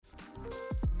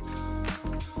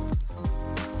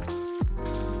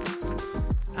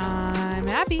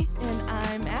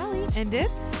I'm Allie. And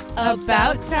it's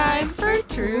about time for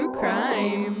true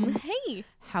crime. Hey,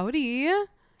 Howdy.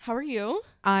 how are you?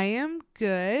 I am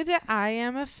good. I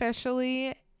am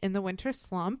officially in the winter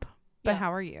slump. But Yeah.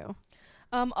 how are you?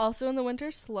 Also in the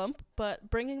winter slump, but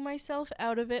bringing myself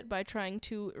out of it by trying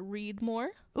to read more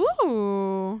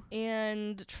Ooh.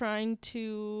 and trying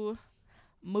to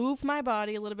move my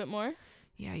body a little bit more.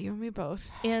 Yeah, you and me both.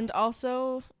 And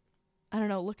also, I don't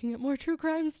know, looking at more true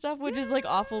crime stuff, which is like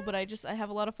awful, but I have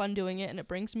a lot of fun doing it and it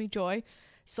brings me joy.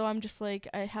 So I'm just like,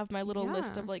 I have my little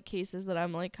list Yeah. of like cases that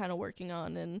I'm like kind of working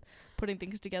on and putting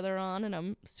things together on, and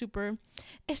I'm super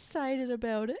excited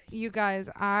about it. You guys,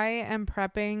 I am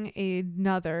prepping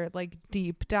another like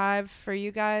deep dive for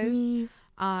you guys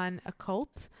on a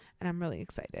cult, and I'm really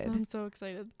excited. I'm so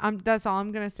excited. That's all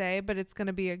I'm gonna say, but it's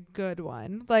gonna be a good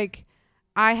one. Like,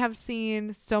 I have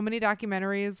seen so many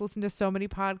documentaries, listened to so many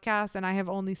podcasts, and I have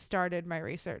only started my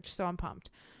research, so I'm pumped.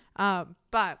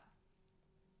 But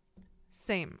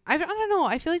same. I don't know.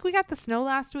 I feel like we got the snow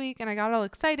last week, and I got all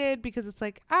excited because it's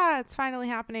like, it's finally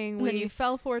happening. And then you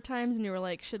fell 4 times, and you were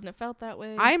like, shouldn't have felt that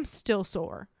way. I am still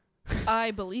sore.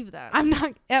 I believe that. I'm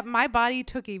not. My body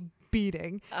took a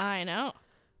beating, I know.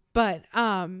 but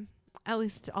at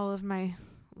least all of my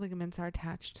ligaments are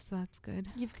attached, so that's good.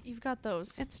 You've got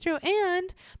those. It's true.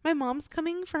 And my mom's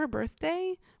coming for her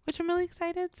birthday, which I'm really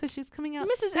excited. So she's coming out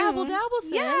Mrs. soon. Apple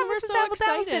Dabbleson. Yeah, We're Mrs. so Apple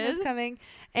Dabbleson excited. is coming.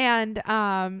 And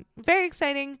very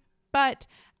exciting. But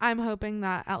I'm hoping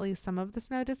that at least some of the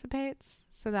snow dissipates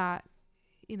so that,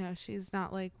 she's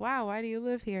not like, wow, why do you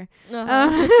live here?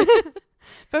 Uh-huh.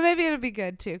 But maybe it'll be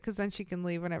good too, because then she can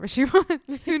leave whenever she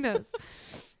wants. Who knows?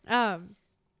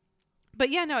 But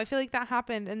yeah, no, I feel like that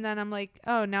happened, and then I'm like,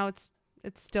 oh, now it's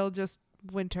still just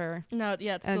winter. No,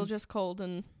 yeah, it's still And- just cold,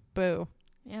 and Boo.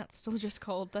 yeah, it's still just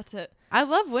cold. That's it. I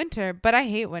love winter, but I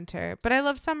hate winter. But I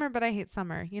love summer, but I hate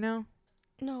summer,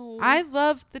 No. I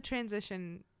love the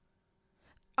transition.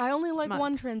 I only like one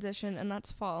months. transition, and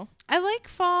that's fall. I like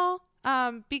fall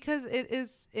because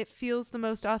it feels the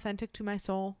most authentic to my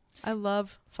soul. I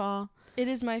love fall. It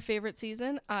is my favorite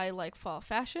season. I like fall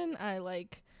fashion. I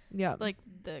like Yeah.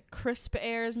 the crisp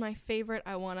air is my favorite.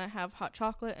 I want to have hot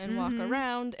chocolate and walk Mhm.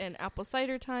 around, and apple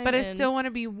cider time. But I and still want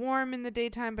to be warm in the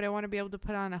daytime, but I want to be able to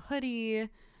put on a hoodie.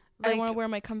 I want to wear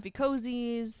my comfy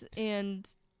cozies and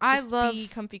I just love be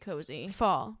comfy cozy.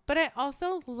 fall, but I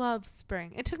also love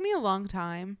spring. It took me a long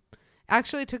time.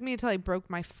 Actually, it took me until I broke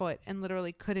my foot and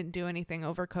literally couldn't do anything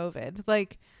over COVID.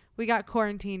 Like, we got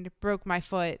quarantined, broke my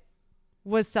foot,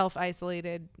 was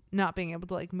self-isolated, not being able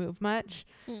to like move much.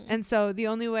 And so the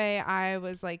only way I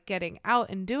was like getting out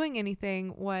and doing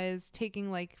anything was taking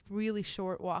like really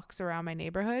short walks around my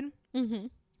neighborhood. Mm-hmm.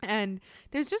 And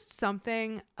there's just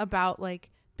something about like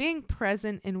being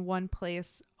present in one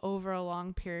place over a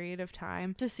long period of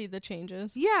time. To see the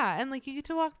changes. Yeah, and like you get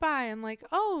to walk by and like,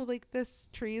 oh, like this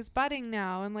tree is budding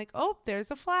now, and like, oh, there's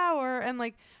a flower, and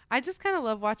like I just kind of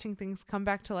love watching things come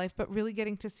back to life, but really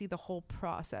getting to see the whole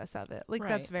process of it. Like,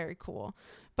 that's Right. very cool.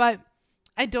 But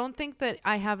I don't think that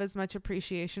I have as much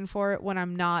appreciation for it when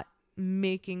I'm not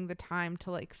making the time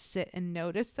to like sit and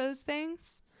notice those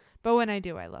things. But when I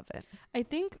do, I love it. I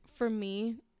think for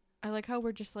me, I like how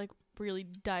we're just like really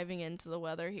diving into the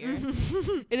weather here.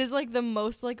 It is like the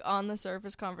most like on the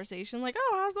surface conversation, like,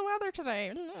 oh, how's the weather today?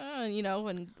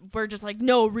 And we're just like,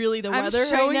 no, really, the I'm weather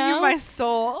showing right now. you my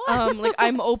soul. Like,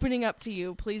 I'm opening up to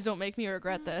you. Please don't make me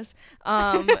regret this.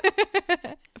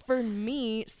 For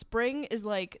me, spring is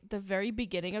like the very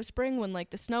beginning of spring when like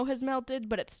the snow has melted,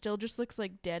 but it still just looks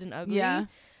like dead and ugly. Yeah.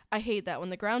 I hate that when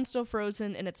the ground's still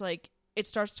frozen and it's like it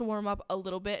starts to warm up a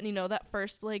little bit, and that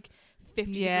first like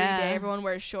 50-degree day, everyone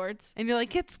wears shorts. And you're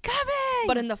like, it's coming.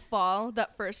 But in the fall,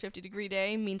 that first 50-degree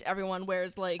day means everyone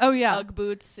wears like Ugg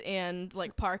boots and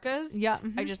like parkas. Yeah.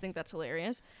 I just think that's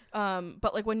hilarious.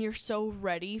 But like when you're so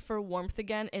ready for warmth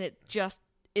again and it just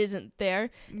isn't there.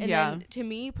 And then to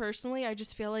me personally, I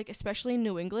just feel like, especially in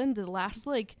New England, the last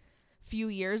like few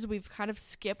years we've kind of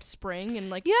skipped spring and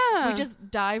like we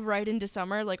just dive right into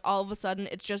summer. Like all of a sudden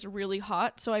it's just really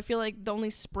hot. So I feel like the only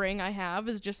spring I have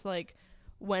is just like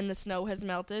when the snow has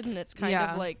melted and it's kind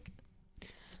of like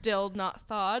still not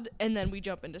thawed, and then we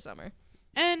jump into summer.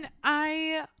 And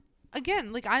I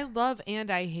love and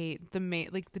I hate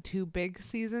the two big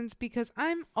seasons because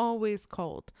I'm always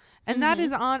cold, and that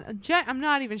is I'm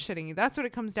not even shitting you. That's what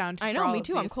it comes down to. I know, me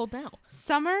too. I'm cold now.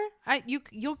 Summer,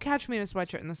 you'll catch me in a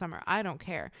sweatshirt in the summer. I don't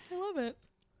care. I love it.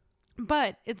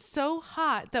 But it's so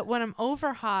hot that when I'm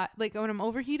when I'm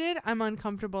overheated, I'm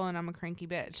uncomfortable and I'm a cranky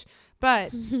bitch.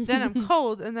 But then I'm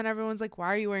cold, and then everyone's like,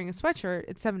 why are you wearing a sweatshirt?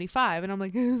 It's 75. And I'm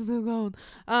like, it's so cold.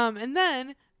 And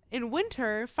then in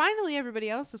winter, finally everybody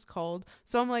else is cold.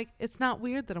 So I'm like, it's not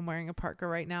weird that I'm wearing a parka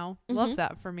right now. Mm-hmm. Love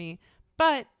that for me.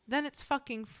 But then it's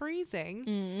fucking freezing.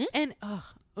 Mm-hmm. And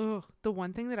the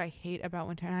one thing that I hate about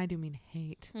winter, and I do mean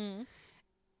hate,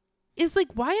 is like,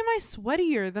 why am I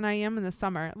sweatier than I am in the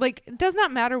summer? Like, it does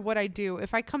not matter what I do.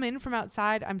 If I come in from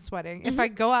outside, I'm sweating. Mm-hmm. If I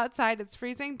go outside, it's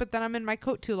freezing, but then I'm in my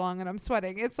coat too long and I'm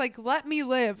sweating. It's like, let me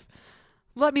live.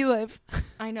 Let me live.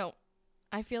 I know.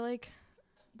 I feel like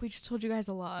we just told you guys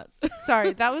a lot.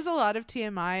 Sorry, that was a lot of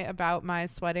TMI about my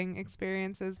sweating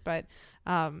experiences, but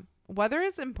weather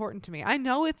is important to me. I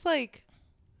know it's like,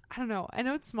 I don't know. I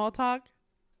know it's small talk.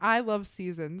 I love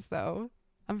seasons, though.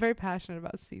 I'm very passionate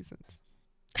about seasons.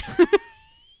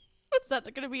 Is that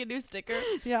going to be a new sticker?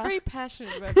 Yeah. Very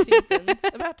passionate about seasons.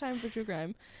 About time for true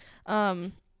crime.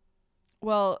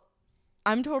 Well,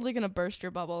 I'm totally going to burst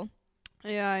your bubble.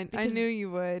 Yeah, I knew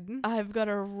you would. I've got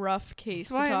a rough case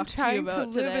to talk to you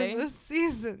about today. Live in the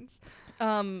seasons.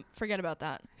 Forget about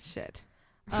that. Shit.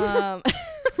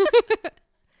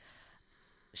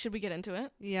 Should we get into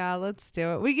it? Yeah, let's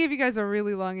do it. We gave you guys a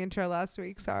really long intro last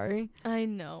week. Sorry. I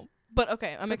know. But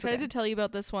okay, I'm excited to tell you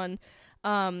about this one.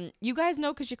 You guys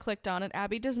know because you clicked on it.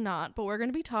 Abby does not, but we're going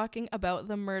to be talking about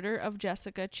the murder of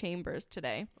Jessica Chambers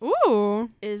today. Ooh.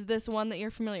 Is this one that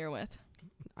you're familiar with?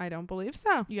 I don't believe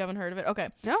so. You haven't heard of it? Okay.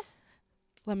 No.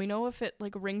 Let me know if it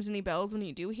like rings any bells when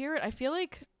you do hear it. I feel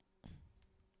like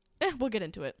we'll get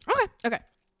into it. Okay.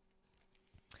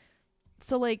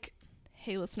 So like,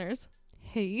 hey listeners.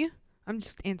 Hey. I'm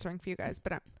just answering for you guys,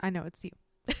 but I know it's you.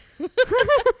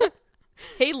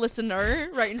 Hey listener,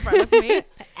 right in front of me.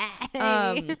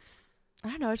 I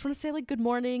don't know. I just want to say like good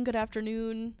morning, good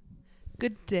afternoon,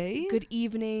 good day, good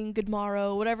evening, good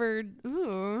morrow, whatever.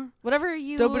 Ooh. Whatever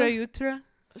you. Dobra jutra.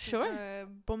 Sure.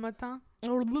 Bon matin. I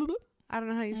don't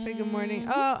know how you say good morning.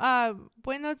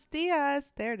 Buenos dias.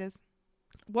 There it is.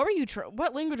 What were you?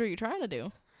 What language were you trying to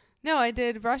do? No, I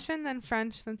did Russian, then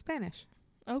French, then Spanish.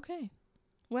 Okay.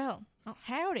 Well,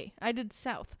 howdy. I did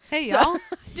South. Hey, y'all.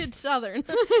 Did Southern.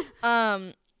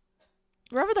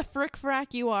 Wherever the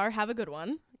frick-frack you are, have a good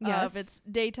one. Yes. If it's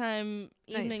daytime,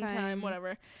 evening time,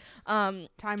 whatever.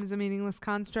 Time is a meaningless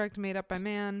construct made up by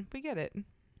man. We get it.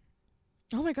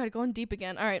 Oh my God, going deep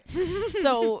again. All right.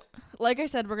 So, like I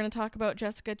said, we're going to talk about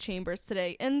Jessica Chambers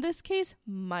today. And this case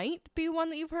might be one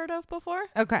that you've heard of before.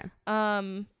 Okay.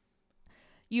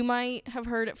 You might have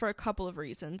heard it for a couple of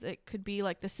reasons. It could be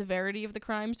like the severity of the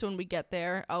crime. So when we get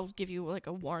there, I'll give you like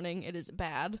a warning. It is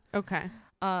bad. Okay.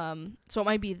 So it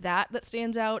might be that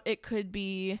stands out. It could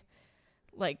be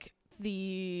like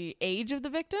the age of the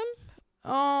victim.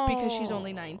 Oh. Because she's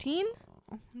only 19.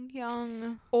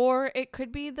 Young. Or it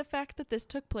could be the fact that this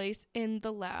took place in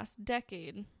the last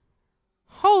decade.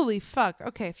 Holy fuck.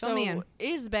 Okay, fill me in. So it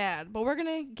is bad, but we're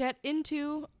going to get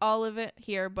into all of it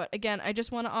here. But again, I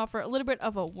just want to offer a little bit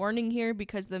of a warning here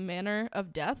because the manner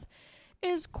of death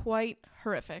is quite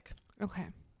horrific. Okay.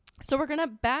 So we're going to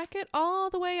back it all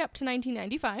the way up to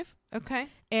 1995. Okay.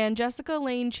 And Jessica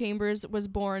Lane Chambers was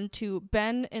born to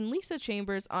Ben and Lisa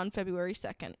Chambers on February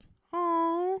 2nd.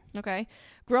 Oh. Okay.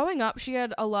 Growing up, she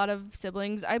had a lot of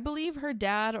siblings. I believe her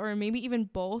dad or maybe even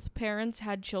both parents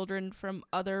had children from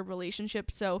other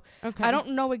relationships. So I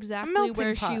don't know exactly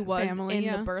where she was in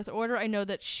the birth order. I know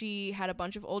that she had a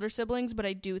bunch of older siblings, but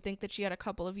I do think that she had a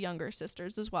couple of younger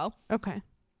sisters as well. Okay.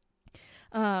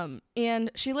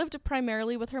 And she lived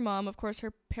primarily with her mom. Of course,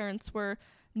 her parents were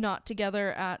not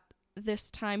together at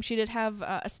this time. She did have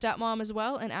a stepmom as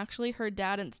well. And actually, her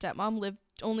dad and stepmom lived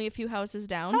only a few houses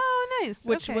down. Oh, nice.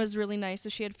 Which was really nice. So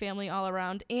she had family all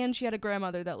around. And she had a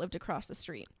grandmother that lived across the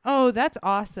street. Oh, that's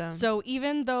awesome. So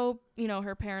even though, you know,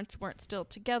 her parents weren't still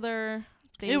together,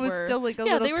 it was still like a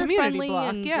little community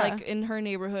block. And, like, in her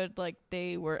neighborhood, like,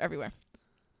 they were everywhere.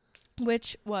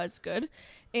 Which was good.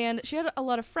 And she had a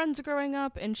lot of friends growing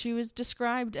up, and she was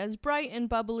described as bright and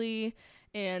bubbly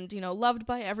and, you know, loved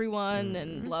by everyone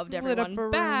and loved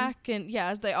everyone back. And, yeah,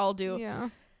 as they all do. Yeah.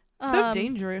 So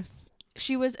dangerous.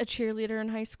 She was a cheerleader in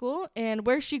high school, and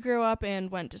where she grew up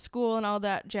and went to school and all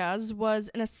that jazz was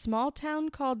in a small town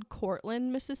called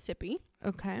Cortland, Mississippi.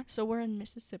 Okay. So we're in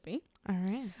Mississippi. All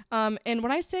right. And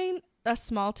when I say a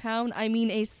small town, I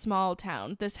mean a small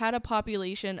town. This had a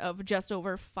population of just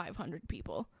over 500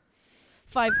 people.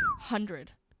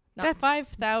 500. Not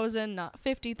 5,000, not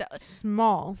 50,000.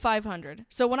 Small. 500.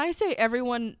 So when I say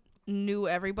everyone knew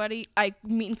everybody, I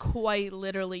mean quite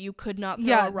literally. You could not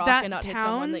throw a rock and not hit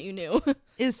someone that you knew.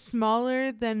 Is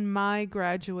smaller than my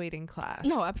graduating class.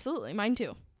 No, absolutely. Mine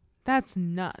too. That's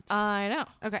nuts. I know.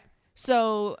 Okay.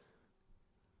 So,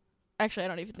 actually, I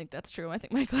don't even think that's true. I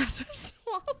think my class was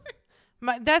smaller.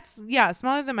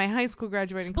 smaller than my high school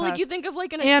graduating class. But like you think of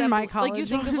like an and my college. like you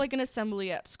think of like an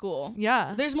assembly at school.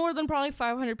 Yeah. There's more than probably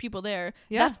 500 people there.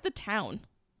 Yeah. That's the town.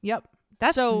 Yep.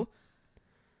 That's so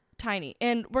tiny.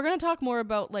 And we're going to talk more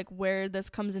about like where this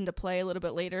comes into play a little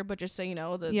bit later, but just so you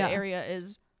know, the area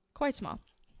is quite small.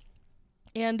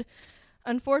 And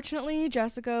unfortunately,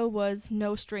 Jessica was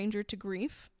no stranger to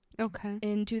grief. Okay.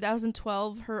 In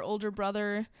 2012, her older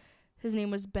brother, his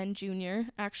name was Ben Jr.,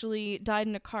 actually died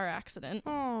in a car accident.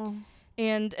 Oh.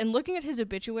 And looking at his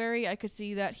obituary, I could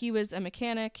see that he was a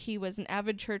mechanic, he was an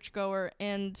avid churchgoer,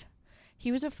 and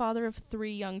he was a father of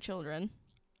 3 young children.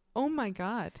 Oh my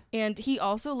God. And he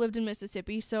also lived in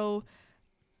Mississippi, so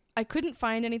I couldn't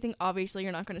find anything. Obviously,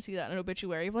 you're not going to see that in an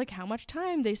obituary of like how much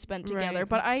time they spent together. Right.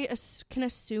 But I can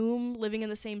assume living in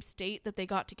the same state that they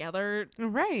got together.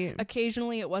 Right.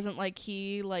 Occasionally, it wasn't like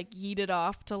he like yeeted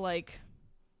off to like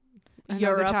another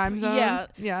Europe. Time zone.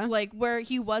 Yeah. Like where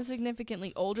he was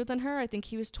significantly older than her. I think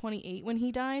he was 28 when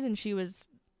he died, and she was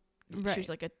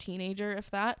like a teenager, if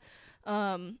that.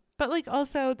 But like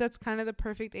also that's kind of the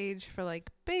perfect age for like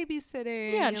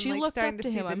babysitting. Yeah, and she like looked starting up to to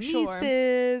him, see I'm the sure.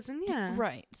 nieces and yeah.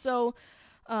 Right. So,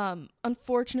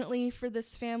 unfortunately for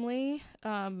this family,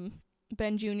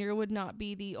 Ben Jr. would not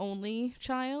be the only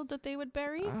child that they would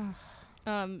bury.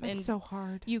 That's and so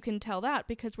hard. You can tell that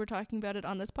because we're talking about it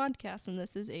on this podcast, and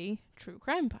this is a true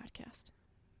crime podcast.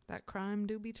 That crime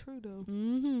do be true though.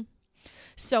 Mm-hmm.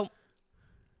 So,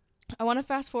 I want to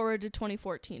fast forward to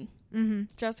 2014. Mm-hmm.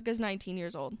 Jessica's 19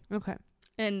 years old. Okay.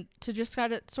 And to just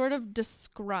sort of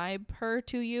describe her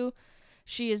to you,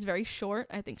 she is very short.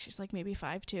 I think she's like maybe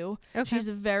 5'2". Okay. She's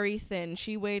very thin.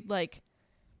 She weighed like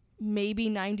maybe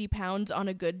 90 pounds on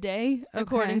a good day,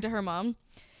 according to her mom.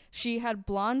 She had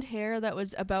blonde hair that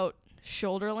was about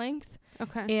shoulder length.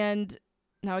 Okay. And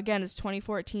now, again, it's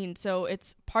 2014, so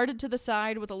it's parted to the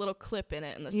side with a little clip in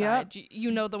it in the side. You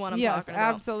know the one I'm talking about.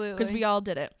 Yes, absolutely. Because we all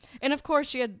did it. And, of course,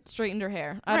 she had straightened her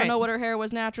hair. I don't know what her hair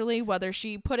was naturally, whether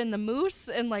she put in the mousse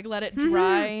and, like, let it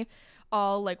dry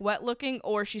all, like, wet-looking,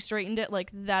 or she straightened it.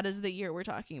 Like, that is the year we're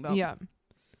talking about. Yeah.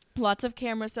 Lots of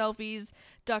camera selfies,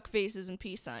 duck faces, and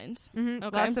peace signs. Mm-hmm.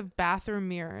 Okay? Lots of bathroom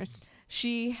mirrors.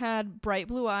 She had bright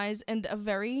blue eyes and a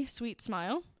very sweet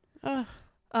smile. Ugh.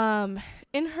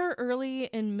 In her early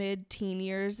and mid-teen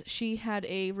years, she had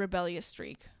a rebellious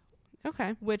streak.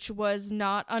 Okay. Which was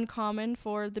not uncommon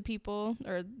for the people,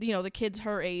 or, you know, the kids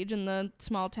her age in the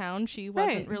small town. She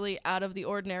wasn't really out of the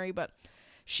ordinary, but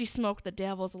she smoked the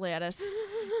devil's lettuce.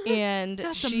 And the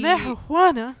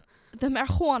marijuana. The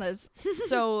marijuanas.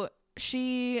 So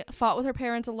she fought with her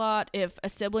parents a lot. If a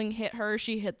sibling hit her,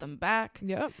 she hit them back.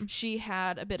 Yep. She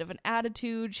had a bit of an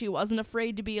attitude. She wasn't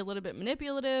afraid to be a little bit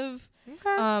manipulative.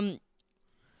 Okay.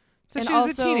 So she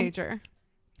was a teenager.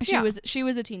 She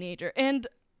was a teenager, and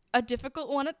a difficult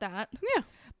one at that. Yeah.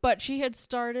 But she had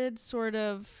started sort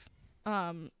of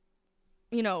hanging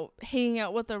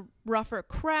out with a rougher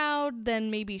crowd than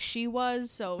maybe she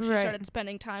was. So she started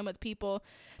spending time with people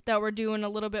that were doing a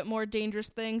little bit more dangerous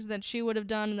things than she would have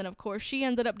done. And then, of course, she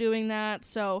ended up doing that.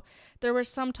 So there was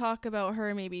some talk about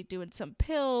her maybe doing some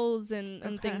pills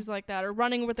and things like that, or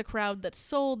running with a crowd that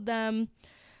sold them.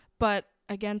 But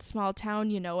again, small town,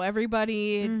 you know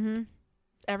everybody. Mm-hmm.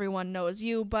 Everyone knows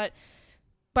you. But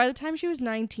by the time she was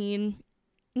 19...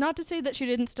 Not to say that she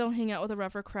didn't still hang out with a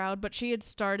rougher crowd, but she had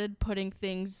started putting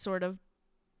things sort of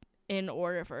in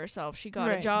order for herself. She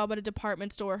got a job at a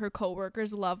department store. Her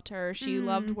coworkers loved her. She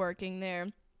loved working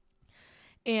there.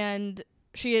 And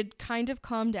she had kind of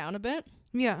calmed down a bit.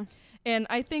 Yeah. And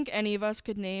I think any of us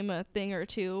could name a thing or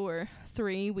 2 or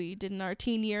 3 we did in our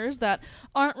teen years that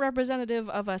aren't representative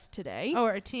of us today. Oh,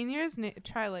 our teen years?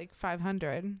 Try like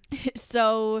 500.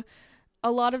 So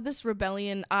a lot of this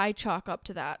rebellion, I chalk up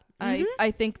to that. Mm-hmm. I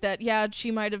think that,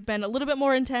 she might have been a little bit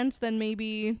more intense than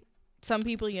maybe some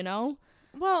people you know.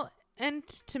 Well, and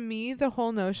to me, the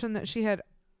whole notion that she had,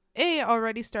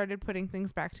 already started putting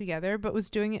things back together, but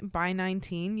was doing it by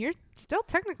 19, you're still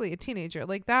technically a teenager.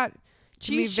 Like that,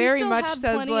 to me, very much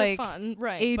says like fun.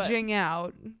 Right, aging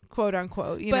out, quote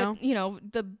unquote, you know? But, you know,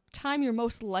 the time you're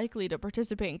most likely to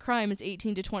participate in crime is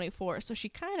 18 to 24. So she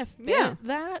kind of fit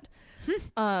that.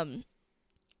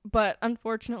 But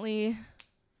unfortunately,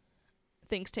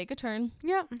 things take a turn.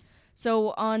 Yeah.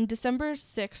 So on December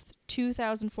 6th,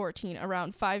 2014,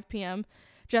 around 5 p.m.,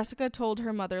 Jessica told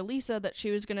her mother, Lisa, that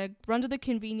she was going to run to the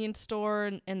convenience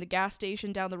store and the gas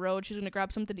station down the road. She was going to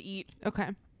grab something to eat. Okay.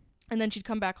 And then she'd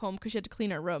come back home because she had to clean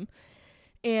her room.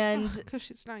 And because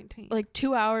she's 19. Like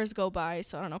 2 hours go by,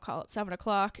 so I don't know, call it 7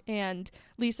 o'clock. And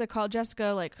Lisa called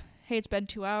Jessica like, hey, it's been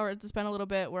 2 hours. It's been a little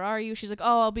bit. Where are you? She's like,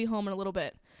 oh, I'll be home in a little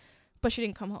bit. But she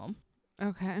didn't come home.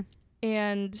 Okay.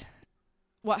 And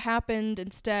what happened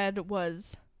instead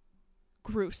was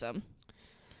gruesome.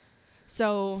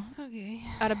 So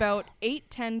at about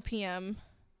 8:10 p.m.,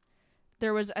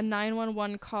 there was a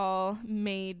 911 call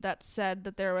made that said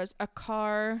that there was a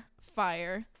car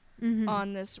fire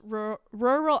on this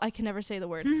rural, I can never say the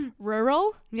word,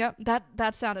 rural? Yep.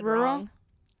 That sounded rural? wrong.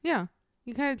 Yeah.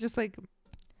 You kind of just like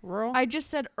rural? I just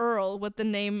said Earl with the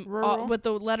name, with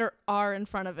the letter R in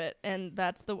front of it, and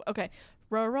that's the, okay.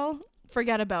 Rural?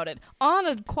 Forget about it. On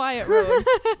a quiet road.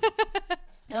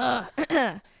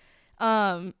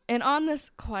 And on this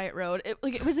quiet road,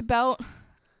 it was about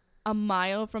a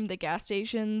mile from the gas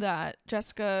station that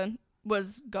Jessica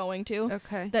was going to.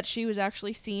 Okay. That she was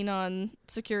actually seen on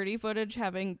security footage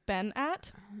having been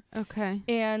at. Okay.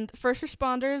 And first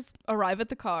responders arrive at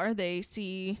the car. They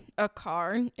see a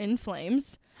car in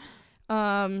flames,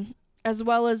 as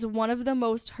well as one of the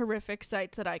most horrific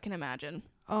sights that I can imagine.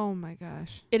 Oh my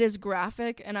gosh. It is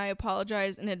graphic, and I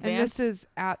apologize in advance. And this is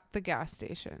at the gas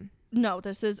station. No,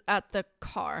 this is at the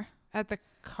car. At the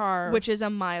car. Which is a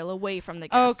mile away from the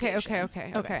gas station.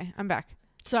 Okay. I'm back.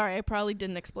 Sorry, I probably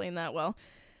didn't explain that well.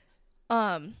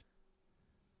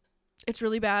 It's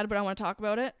really bad, but I want to talk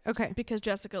about it. Okay. Because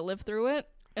Jessica lived through it,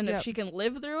 and if she can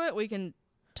live through it, we can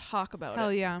talk about it.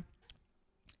 Hell yeah.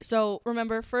 So,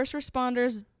 remember, first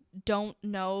responders don't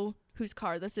know whose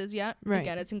car this is yet. Right.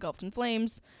 Again, it's engulfed in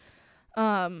flames.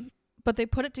 But they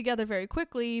put it together very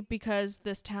quickly because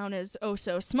this town is oh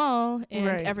so small, and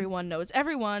everyone knows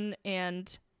everyone,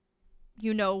 and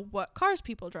you know what cars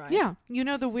people drive. Yeah. You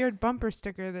know the weird bumper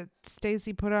sticker that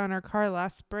Stacy put on her car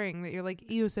last spring that you're like,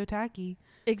 ew, so tacky.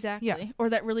 Exactly. Yeah. Or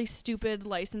that really stupid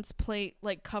license plate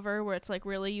like cover where it's like,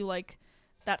 really, you like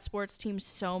that sports team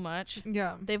so much.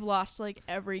 Yeah. They've lost like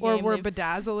every game. Or we're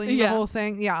bedazzling the whole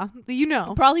thing. Yeah. You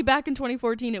know. Probably back in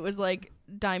 2014 it was like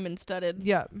diamond studded.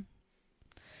 Yeah.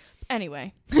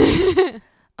 Anyway.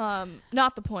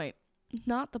 Not the point.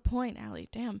 Not the point, Allie.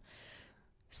 Damn.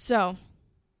 So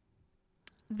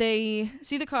they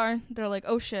see the car. They're like,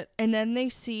 oh shit. And then they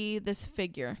see this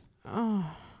figure.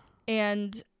 Oh.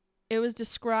 And it was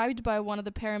described by one of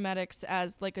the paramedics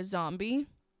as like a zombie.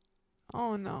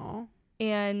 Oh no.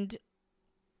 And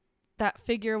that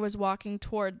figure was walking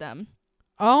toward them.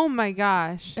 Oh my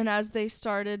gosh. And as they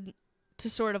started to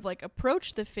sort of like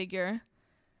approach the figure,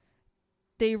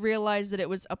 they realized that it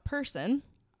was a person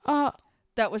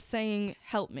that was saying,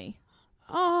 help me.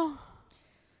 Oh.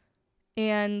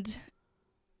 And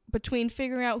between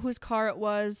figuring out whose car it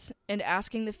was and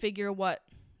asking the figure what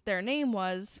their name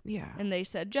was, and they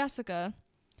said Jessica,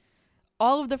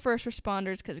 all of the first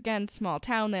responders, because again, small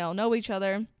town, they all know each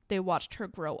other, they watched her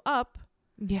grow up.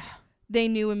 Yeah. They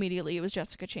knew immediately it was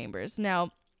Jessica Chambers.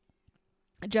 Now,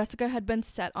 Jessica had been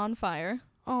set on fire.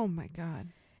 Oh my God.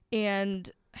 And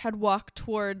had walked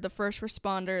toward the first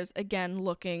responders, again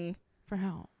looking for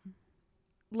help,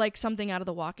 like something out of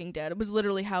The Walking Dead. It was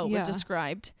literally how it was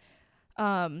described.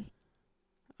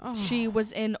 She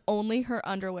was in only her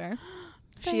underwear.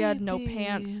 She had no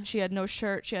pants. She had no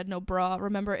shirt. She had no bra.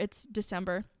 Remember, it's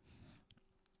December.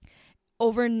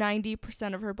 Over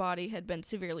 90% of her body had been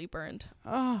severely burned.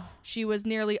 She was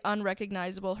nearly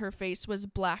unrecognizable. Her face was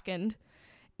blackened.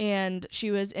 And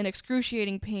she was in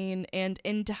excruciating pain and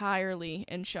entirely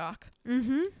in shock.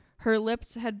 Mm-hmm. Her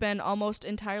lips had been almost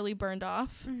entirely burned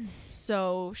off,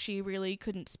 so she really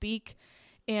couldn't speak.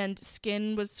 And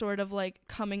skin was sort of like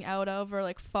coming out of or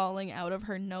like falling out of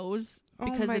her nose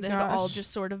because it had all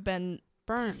just sort of been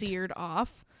seared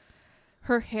off.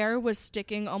 Her hair was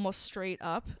sticking almost straight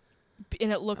up,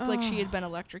 and it looked like she had been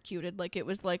electrocuted. Like it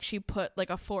was like she put like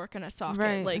a fork in a socket.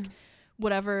 Right. Like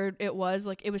whatever it was,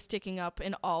 like it was sticking up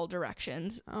in all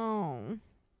directions.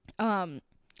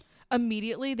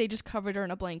 Immediately they just covered her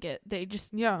in a blanket. They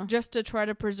just to try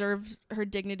to preserve her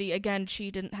dignity. Again,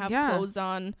 she didn't have clothes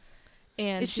on.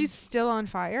 And is she still on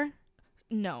fire?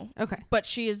 No. Okay. But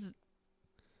she is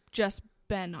just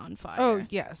been on fire. Oh,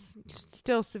 yes.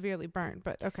 Still severely burned,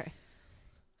 but okay.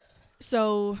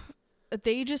 So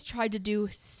they just tried to do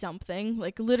something,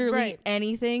 like literally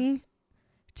anything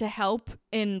to help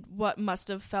in what must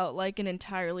have felt like an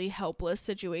entirely helpless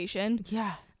situation.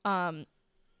 Yeah.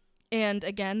 And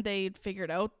again, they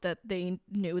figured out that they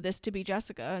knew this to be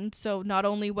Jessica. And so not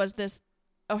only was this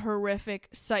a horrific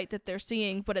sight that they're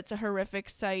seeing, but it's a horrific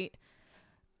sight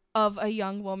of a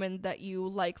young woman that you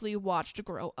likely watched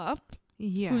grow up,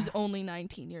 who's only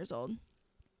 19 years old.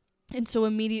 And so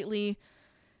immediately,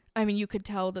 I mean, you could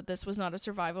tell that this was not a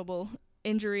survivable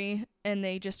injury, and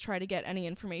they just try to get any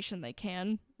information they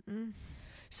can.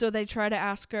 So they try to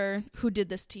ask her, who did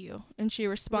this to you? And she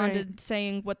responded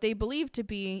saying what they believed to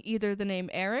be either the name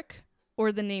Eric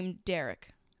or the name Derek.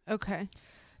 Okay.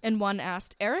 And one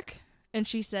asked, Eric? And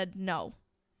she said no.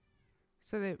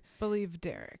 So they believe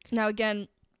Derek. Now, again,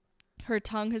 her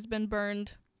tongue has been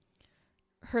burned.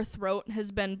 Her throat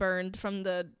has been burned from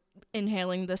the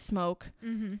inhaling the smoke.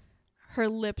 Mm-hmm. Her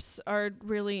lips are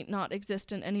really not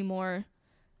existent anymore.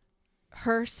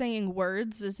 Her saying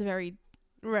words is very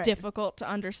difficult to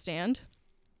understand.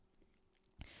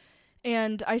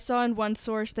 And I saw in one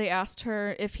source they asked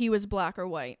her if he was black or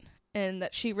white, and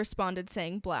that she responded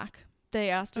saying black. They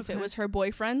asked if it was her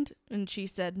boyfriend, and she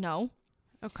said no.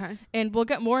 Okay. And we'll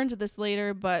get more into this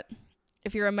later, but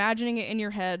if you're imagining it in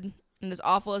your head, and as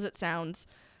awful as it sounds,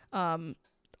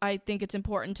 I think it's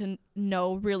important to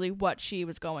know really what she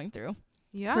was going through.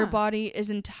 Yeah. Her body is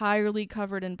entirely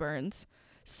covered in burns.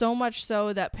 So much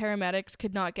so that paramedics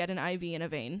could not get an IV in a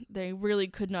vein. They really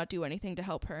could not do anything to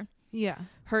help her. Yeah.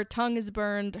 Her tongue is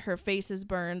burned. Her face is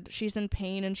burned. She's in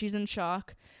pain and she's in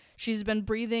shock. She's been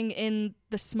breathing in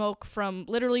the smoke from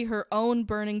literally her own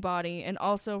burning body and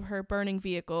also her burning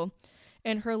vehicle.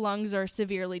 And her lungs are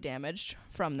severely damaged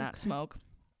from that smoke.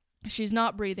 She's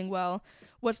not breathing well.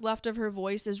 What's left of her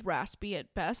voice is raspy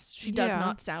at best. She does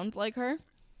not sound like her.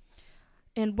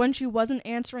 And when she wasn't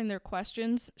answering their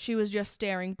questions, she was just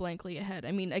staring blankly ahead.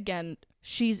 I mean, again,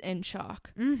 she's in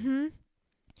shock. Mm-hmm.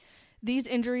 These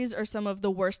injuries are some of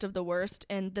the worst,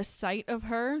 and the sight of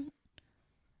her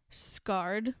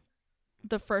scarred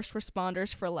the first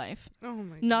responders for life. Oh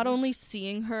my God. Not only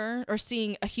seeing her, or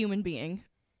seeing a human being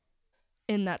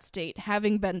in that state,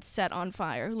 having been set on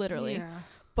fire, literally,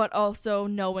 but also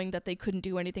knowing that they couldn't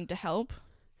do anything to help.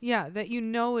 Yeah, that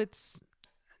it's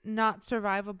not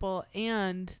survivable,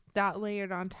 and that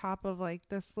layered on top of like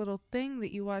this little thing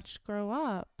that you watched grow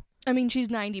up. I mean, she's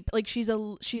 90, like she's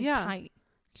tiny.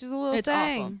 She's a little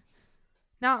thing. Awful.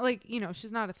 Not like,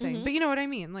 she's not a thing, but you know what I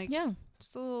mean? Like,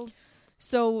 just a little.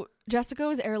 So Jessica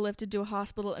was airlifted to a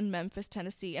hospital in Memphis,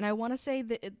 Tennessee. And I want to say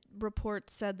that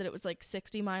reports said that it was like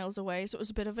 60 miles away. So it was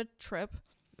a bit of a trip.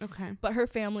 Okay. But her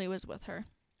family was with her.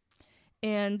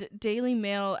 And Daily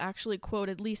Mail actually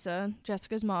quoted Lisa,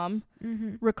 Jessica's mom,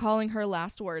 recalling her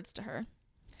last words to her.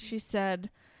 She said,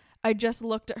 "I just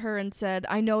looked at her and said,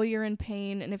 I know you're in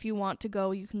pain, and if you want to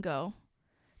go, you can go.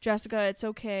 Jessica, it's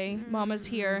okay. Mama's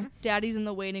here. Daddy's in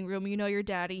the waiting room. You know your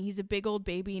daddy. He's a big old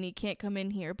baby, and he can't come in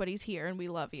here, but he's here, and we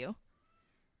love you."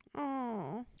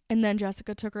 Oh. And then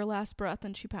Jessica took her last breath,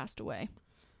 and she passed away.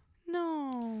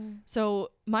 No. So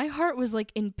my heart was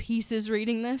like in pieces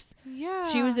reading this. Yeah.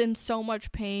 She was in so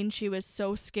much pain. She was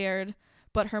so scared.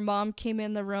 But her mom came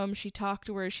in the room. She talked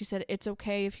to her. She said, "It's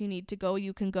okay. If you need to go,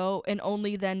 you can go." And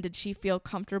only then did she feel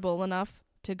comfortable enough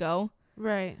to go.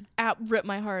 Right. Rip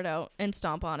my heart out and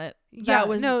stomp on it. Yeah.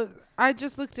 No, I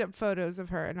just looked up photos of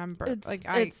her and I'm burnt.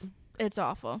 It's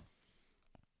awful.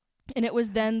 And it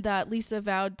was then that Lisa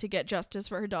vowed to get justice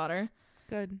for her daughter.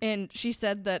 Good. And she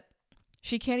said that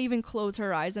she can't even close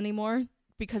her eyes anymore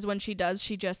because when she does,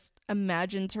 she just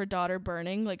imagines her daughter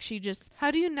burning. Like she just... How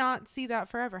do you not see that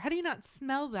forever? How do you not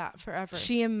smell that forever?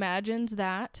 She imagines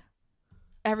that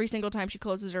every single time she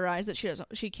closes her eyes, that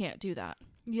she can't do that.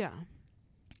 Yeah.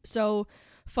 So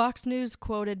Fox News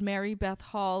quoted Mary Beth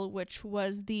Hall, which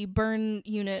was the burn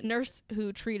unit nurse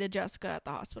who treated Jessica at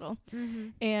the hospital.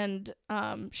 And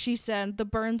she said the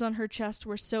burns on her chest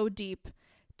were so deep,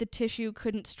 the tissue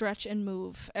couldn't stretch and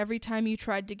move. Every time you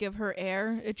tried to give her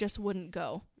air, it just wouldn't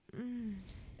go.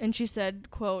 And she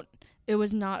said, quote, "It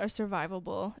was not a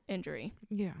survivable injury."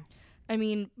 Yeah. I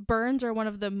mean, burns are one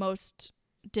of the most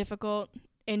difficult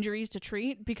injuries to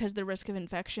treat because the risk of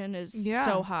infection is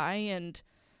so high and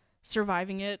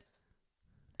surviving it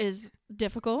is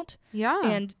difficult. Yeah.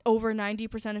 And over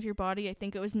 90% of your body, I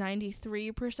think it was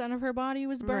 93% of her body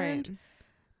was burned. Right.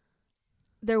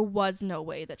 There was no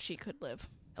way that she could live.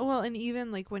 Well, and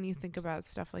even like when you think about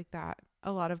stuff like that,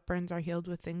 a lot of burns are healed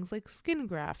with things like skin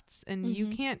grafts. And you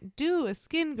can't do a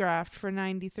skin graft for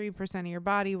 93% of your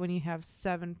body when you have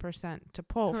 7% to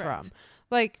pull from.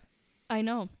 Like, I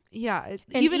know. Yeah.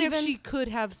 Even if she could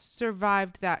have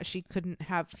survived that, she couldn't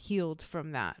have healed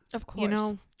from that. Of course. You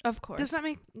know? Of course. Does that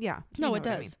make... Yeah. No, it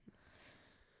does. I mean.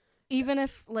 Even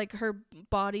if, like, her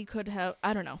body could have...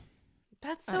 I don't know.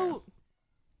 That's so...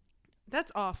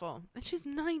 That's awful. And she's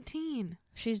 19.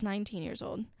 She's 19 years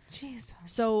old. Jesus.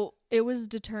 So it was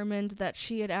determined that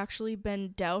she had actually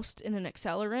been doused in an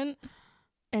accelerant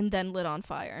and then lit on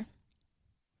fire.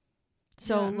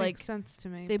 So, like, makes sense to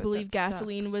me. They believe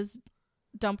gasoline was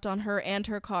dumped on her and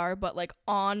her car, but like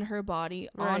on her body,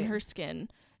 on her skin,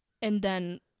 and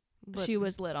then she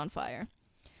was lit on fire.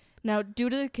 Now, due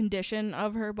to the condition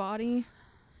of her body,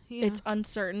 it's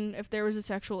uncertain if there was a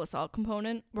sexual assault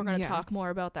component. We're going to talk more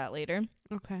about that later.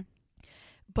 Okay.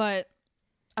 But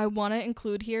I want to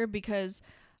include here because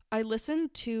I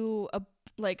listened to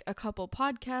a couple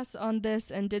podcasts on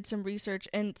this and did some research,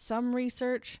 and some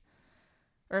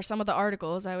of the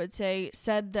articles, I would say,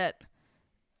 said that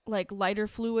like lighter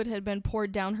fluid had been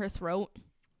poured down her throat.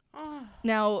 Oh.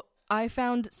 Now, I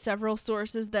found several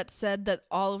sources that said that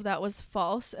all of that was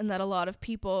false and that a lot of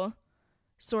people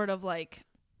sort of like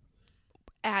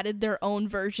added their own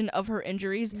version of her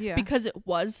injuries because it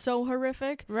was so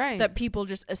horrific that people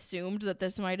just assumed that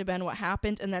this might have been what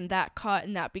happened, and then that caught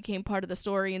and that became part of the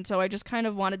story. And so I just kind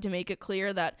of wanted to make it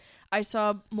clear that I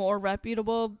saw more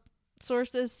reputable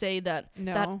sources say that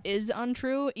that is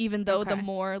untrue, even though the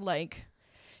more like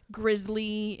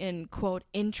grisly and quote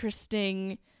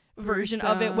interesting version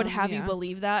of it would have you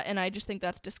believe that, and I just think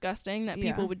that's disgusting that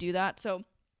people would do that. So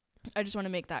I just want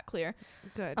to make that clear.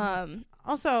 Good.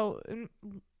 Also,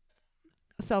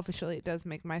 selfishly, it does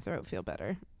make my throat feel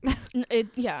better.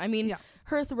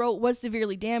 Her throat was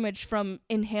severely damaged from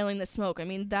inhaling the smoke. I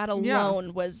mean, that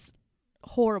alone was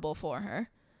horrible for her.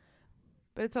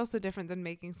 But it's also different than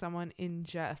making someone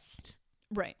ingest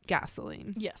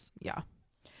gasoline. Yes. Yeah.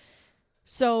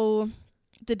 So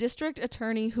the district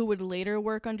attorney who would later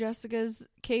work on Jessica's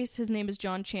case, his name is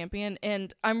John Champion,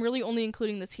 and I'm really only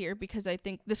including this here because I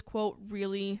think this quote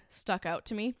really stuck out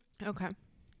to me. Okay.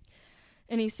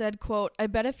 And he said, quote, "I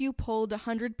bet if you polled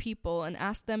 100 people and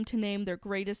asked them to name their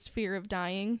greatest fear of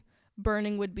dying,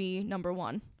 burning would be number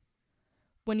one.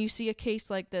 When you see a case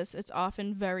like this, it's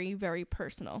often very, very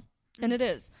personal." And it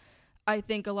is. I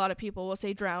think a lot of people will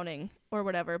say drowning or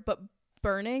whatever, but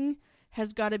burning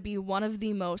has got to be one of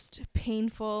the most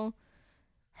painful,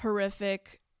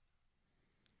 horrific,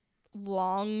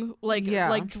 long,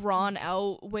 like drawn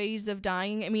out ways of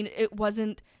dying. I mean, it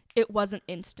wasn't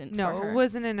instant. No, for her. It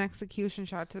wasn't an execution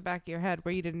shot to the back of your head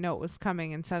where you didn't know it was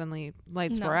coming and suddenly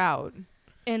lights were out.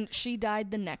 And she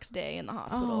died the next day in the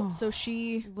hospital. So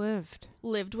she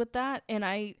lived with that, and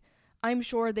I'm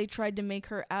sure they tried to make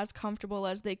her as comfortable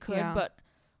as they could, but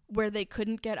where they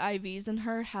couldn't get IVs in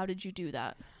her, how did you do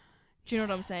that? Do you know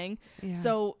what I'm saying? Yeah.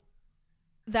 So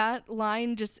that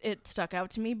line it stuck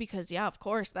out to me because, of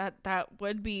course, that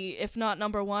would be, if not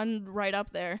number one, right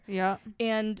up there. Yeah.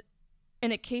 And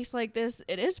in a case like this,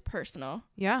 it is personal.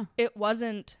 Yeah. It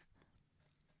wasn't,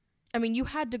 I mean, you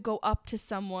had to go up to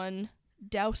someone,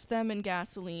 douse them in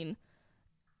gasoline,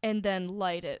 and then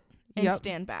light it and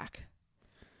stand back.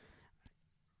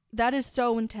 That is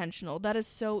so intentional. That is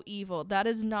so evil. That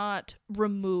is not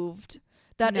removed.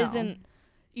 That isn't,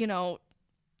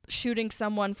 shooting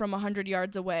someone from 100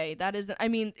 yards away. That isn't, I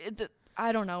mean,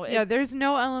 I don't know. There's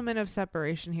no element of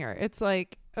separation here. It's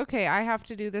like, okay, I have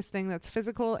to do this thing that's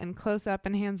physical and close up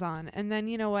and hands on. And then,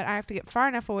 you know what? I have to get far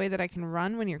enough away that I can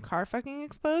run when your car fucking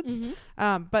explodes.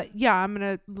 Mm-hmm. But I'm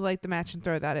going to light the match and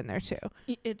throw that in there too.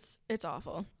 It's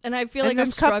awful. And I feel like I'm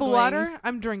this struggling. Cup of water,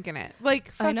 I'm drinking it.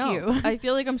 Like, fuck I know. you. I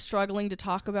feel like I'm struggling to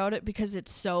talk about it because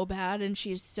it's so bad and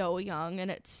she's so young and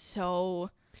it's so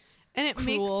And it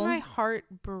cruel. makes my heart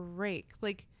break.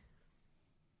 Like,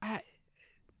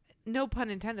 no pun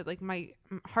intended, like my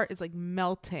heart is like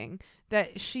melting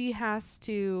that she has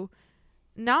to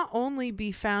not only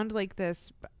be found like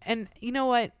this, and you know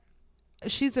what,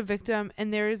 she's a victim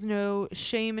and there is no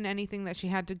shame in anything that she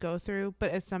had to go through,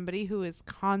 but as somebody who is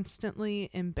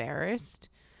constantly embarrassed,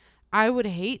 I would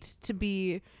hate to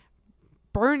be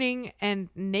burning and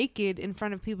naked in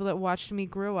front of people that watched me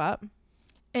grow up,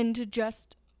 and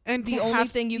the only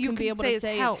thing you can be able to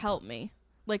say is help me.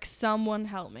 Like, someone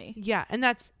help me. Yeah, and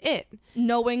that's it.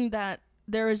 Knowing that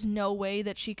there is no way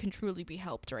that she can truly be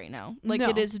helped right now. Like,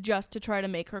 it is just to try to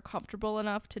make her comfortable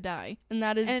enough to die. And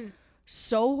that is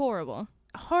so horrible.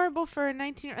 Horrible for a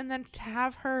 19-year-old. And then to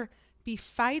have her be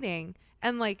fighting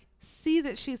and, like, see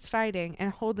that she's fighting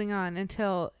and holding on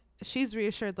until she's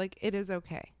reassured, like, it is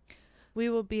okay. We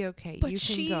will be okay. But you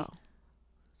can go.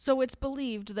 So it's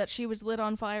believed that she was lit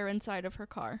on fire inside of her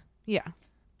car. Yeah.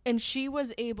 And she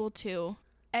was able to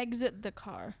exit the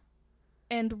car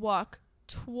and walk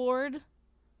toward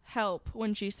help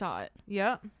when she saw it.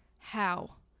 Yeah. How?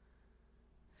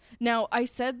 Now, I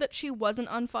said that she wasn't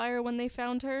on fire when they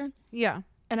found her. Yeah.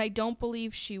 And I don't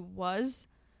believe she was.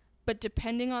 But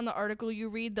depending on the article you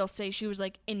read, they'll say she was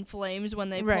like in flames when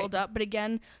they pulled up. But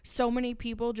again, so many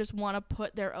people just want to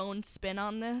put their own spin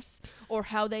on this or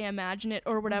how they imagine it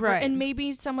or whatever. Right. And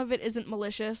maybe some of it isn't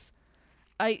malicious.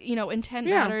 Intent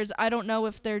matters. I don't know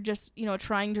if they're just,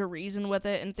 trying to reason with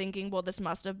it and thinking, well, this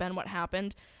must have been what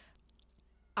happened.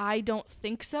 I don't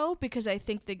think so, because I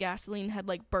think the gasoline had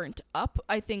like burnt up.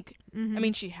 I think, I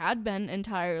mean, she had been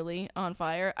entirely on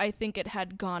fire. I think it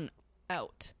had gone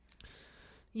out.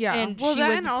 Yeah. And well,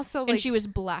 then also, like, and she was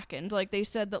blackened. Like, they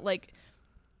said that, like,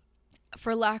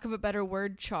 for lack of a better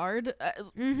word, charred.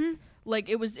 Like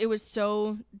it was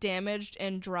so damaged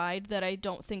and dried that I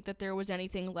don't think that there was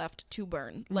anything left to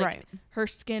burn. Like her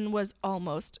skin was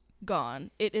almost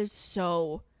gone. It is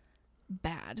so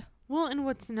bad. Well, and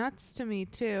what's nuts to me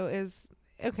too is,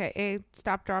 okay, A,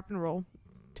 stop, drop, and roll,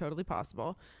 totally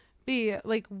possible. B,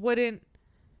 like,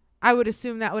 I would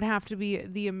assume that would have to be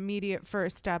the immediate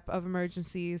first step of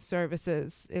emergency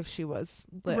services if she was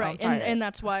lit on fire. And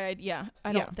that's why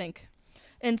I don't think.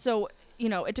 And so, you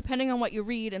know, it depending on what you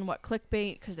read and what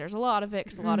clickbait, because there's a lot of it,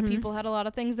 because a lot of people had a lot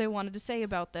of things they wanted to say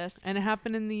about this. And it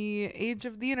happened in the age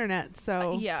of the internet,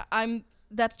 so.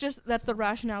 That's the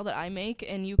rationale that I make,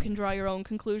 and you can draw your own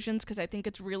conclusions, because I think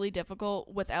it's really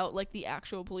difficult without, like, the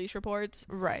actual police reports.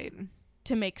 Right.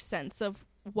 To make sense of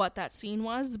what that scene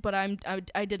was, but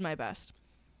I did my best.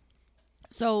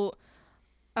 So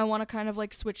I want to kind of,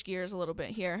 like, switch gears a little bit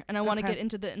here, and I want to get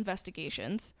into the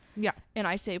investigations. Yeah. And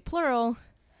I say plural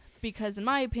because, in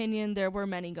my opinion, there were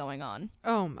many going on.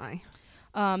 Oh, my.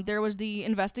 There was the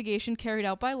investigation carried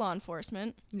out by law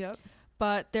enforcement. Yep.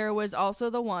 But there was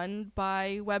also the one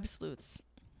by web sleuths.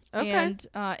 Okay. And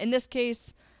in this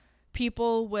case,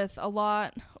 people with a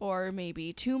lot or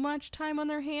maybe too much time on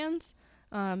their hands,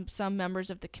 some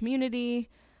members of the community,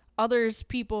 others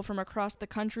people from across the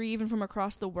country, even from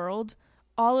across the world.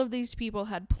 All of these people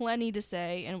had plenty to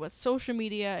say, and with social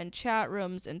media and chat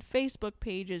rooms and Facebook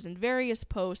pages and various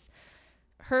posts,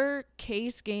 her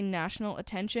case gained national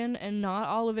attention, and not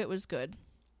all of it was good.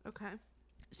 Okay.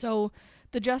 So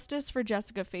the Justice for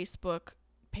Jessica Facebook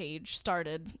page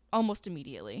started almost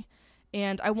immediately.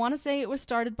 And I want to say it was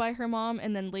started by her mom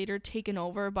and then later taken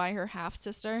over by her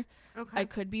half-sister. Okay. I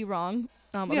could be wrong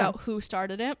about who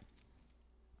started it.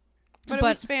 But it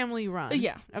was family run.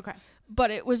 Yeah. Okay.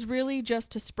 But it was really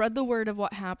just to spread the word of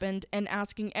what happened and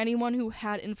asking anyone who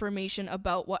had information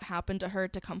about what happened to her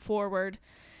to come forward.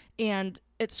 And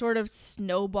it sort of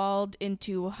snowballed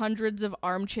into hundreds of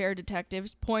armchair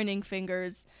detectives pointing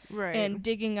fingers and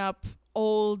digging up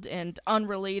old and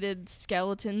unrelated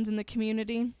skeletons in the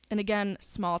community. And again,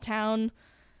 small town.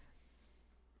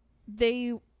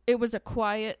 It was a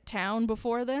quiet town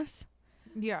before this.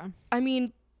 Yeah. I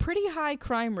mean, pretty high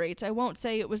crime rates. I won't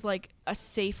say it was like a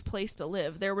safe place to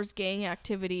live. There was gang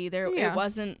activity. It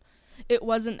wasn't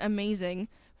amazing,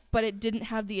 but it didn't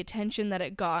have the attention that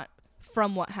it got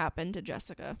from what happened to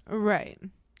Jessica. Right.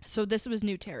 So this was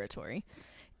new territory.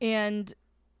 And,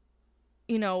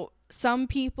 you know, some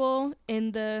people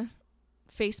in the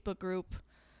Facebook group,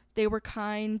 they were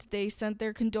kind. They sent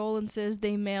their condolences.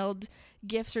 They mailed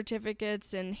gift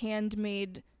certificates and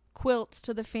handmade quilts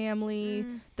to the family.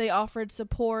 They offered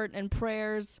support and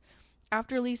prayers.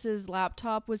 After Lisa's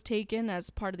laptop was taken as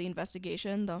part of the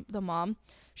investigation, the mom,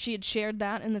 she had shared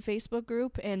that in the Facebook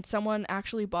group, and someone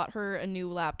actually bought her a new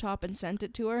laptop and sent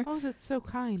it to her. Oh, that's so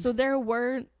kind. So there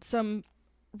were some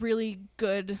really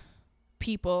good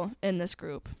people in this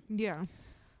group. Yeah.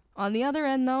 On the other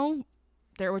end, though,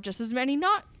 there were just as many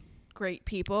not great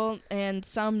people, and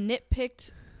some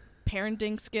nitpicked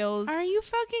parenting skills. Are you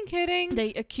fucking kidding? They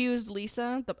accused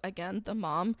Lisa, the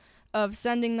mom, of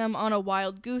sending them on a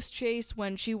wild goose chase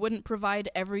when she wouldn't provide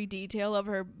every detail of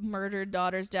her murdered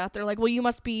daughter's death. They're like, well, you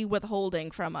must be withholding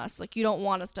from us. Like, you don't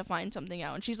want us to find something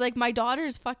out. And she's like, my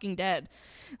daughter's fucking dead.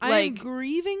 I'm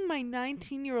grieving my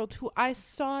 19-year-old who I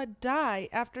saw die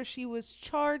after she was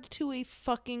charred to a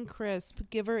fucking crisp.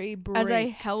 Give her a break. As I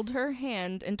held her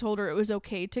hand and told her it was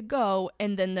okay to go,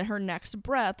 and then her next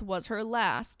breath was her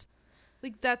last.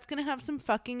 Like, that's going to have some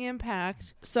fucking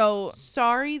impact. So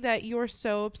sorry that you're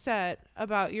so upset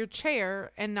about your chair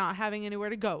and not having anywhere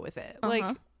to go with it.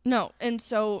 Like, no. And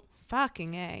so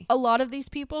fucking A. A lot of these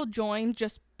people joined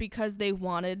just because they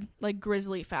wanted, like,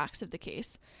 grisly facts of the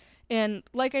case. And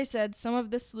like I said, some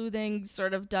of the sleuthing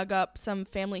sort of dug up some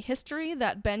family history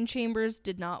that Ben Chambers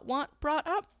did not want brought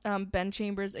up. Ben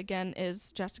Chambers, again,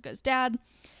 is Jessica's dad.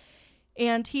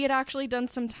 And he had actually done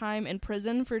some time in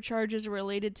prison for charges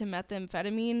related to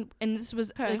methamphetamine, and this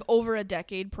was like over a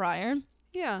decade prior.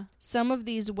 Yeah. Some of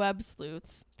these web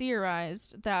sleuths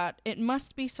theorized that it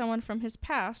must be someone from his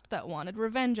past that wanted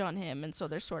revenge on him, and so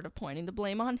they're sort of pointing the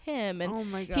blame on him. And oh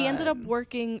my God. He ended up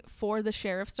working for the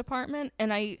sheriff's department,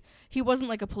 and he wasn't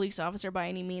like a police officer by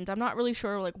any means. I'm not really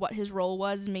sure like what his role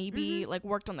was. Maybe like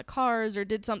worked on the cars or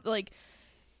did something like.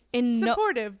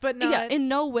 Supportive, but not... Yeah, in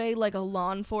no way, like, a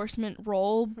law enforcement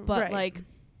role, but, like,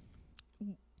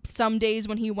 some days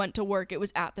when he went to work, it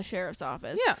was at the sheriff's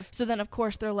office. Yeah. So then, of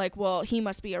course, they're like, well, he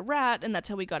must be a rat, and that's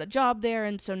how we got a job there,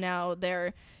 and so now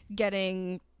they're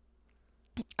getting,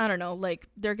 I don't know, like,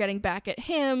 they're getting back at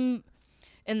him,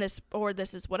 and this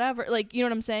is whatever. Like, you know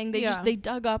what I'm saying? They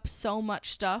dug up so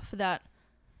much stuff that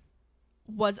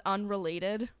was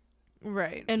unrelated.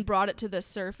 Right. And brought it to the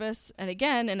surface. And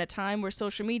again, in a time where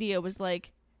social media was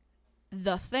like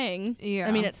the thing. Yeah.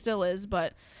 I mean, it still is,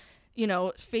 but you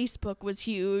know, Facebook was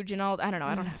huge and all. I don't know.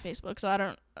 I don't have Facebook, so I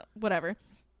don't. Whatever.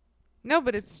 No,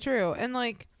 but it's true. And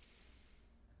like,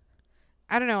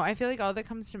 I don't know. I feel like all that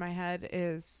comes to my head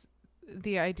is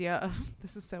the idea of,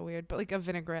 this is so weird, but like a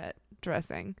vinaigrette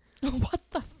dressing. What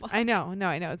the fuck? I know. No,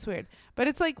 I know. It's weird. But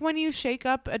it's like when you shake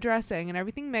up a dressing and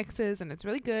everything mixes and it's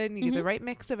really good and you get the right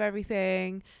mix of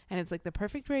everything and it's like the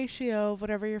perfect ratio of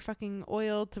whatever your fucking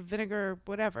oil to vinegar,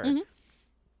 whatever.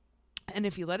 And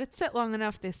if you let it sit long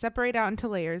enough, they separate out into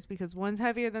layers because one's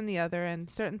heavier than the other and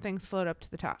certain things float up to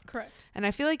the top. Correct. And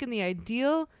I feel like in the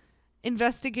ideal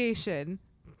investigation,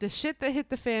 the shit that hit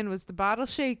the fan was the bottle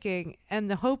shaking,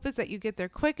 and the hope is that you get there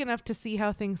quick enough to see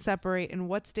how things separate and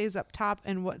what stays up top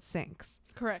and what sinks.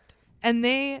 Correct. And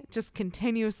they just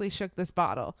continuously shook this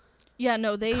bottle. Yeah,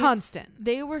 no, constant.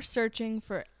 They were searching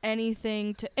for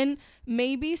anything to, and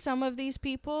maybe some of these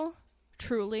people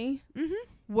truly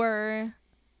were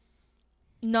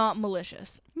not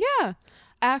malicious. Yeah.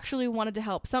 Actually wanted to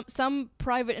help. Some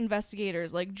private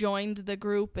investigators like joined the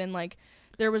group, and like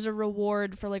there was a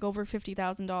reward for like over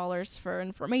 $50,000 for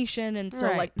information, and so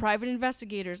like private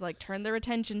investigators like turned their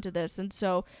attention to this, and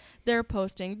so they're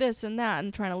posting this and that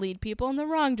and trying to lead people in the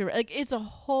wrong direction. Like, it's a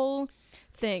whole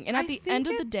thing, and at the end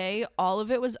of the day, all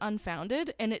of it was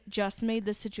unfounded, and it just made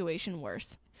the situation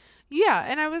worse. Yeah,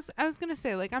 and I was going to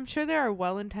say, like, I'm sure there are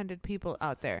well-intended people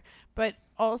out there, but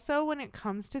also when it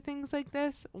comes to things like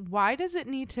this, why does it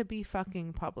need to be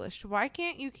fucking published? Why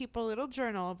can't you keep a little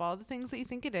journal of all the things that you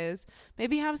think it is?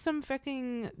 Maybe have some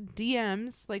fucking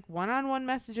DMs, like one-on-one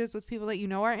messages with people that you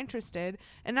know are interested,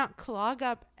 and not clog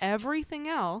up everything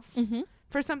else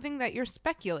for something that you're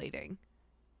speculating.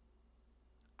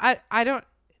 I don't...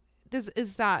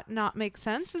 Does that not make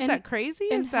sense? Is that crazy?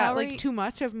 Is that like too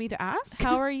much of me to ask?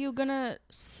 How are you gonna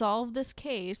solve this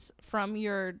case from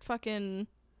your fucking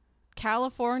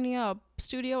California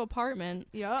studio apartment,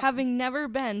 having never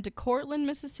been to Cortland,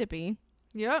 Mississippi?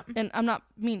 Yep. And I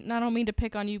don't mean to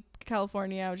pick on you,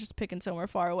 California. I was just picking somewhere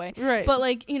far away. Right. But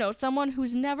like, you know, someone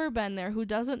who's never been there, who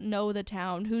doesn't know the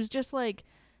town, who's just like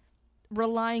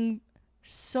relying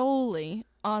solely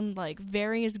on like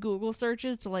various Google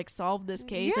searches to like solve this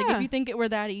case. Like, if you think it were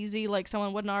that easy, like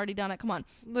someone wouldn't already done it. Come on.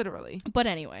 Literally. But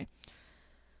anyway,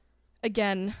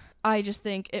 again, I just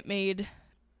think it made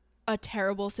a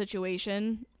terrible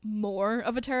situation more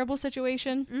of a terrible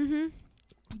situation.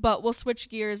 But we'll switch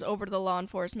gears over to the law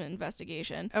enforcement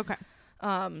investigation. Okay.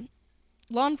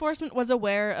 Law enforcement was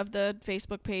aware of the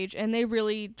Facebook page, and they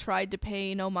really tried to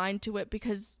pay no mind to it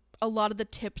because a lot of the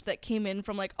tips that came in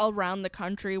from like around the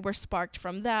country were sparked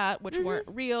from that, which weren't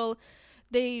real.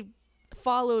 They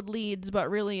followed leads,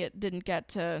 but really it didn't get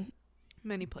to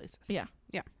many places. Yeah.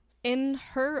 Yeah. In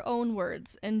her own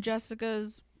words, in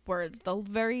Jessica's words, the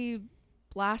very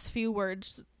last few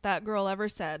words that girl ever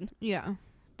said. Yeah.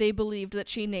 They believed that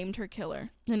she named her killer,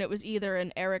 and it was either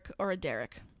an Eric or a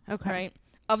Derek. Okay. Right?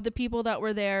 Of the people that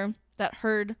were there that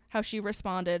heard how she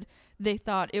responded, they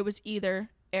thought it was either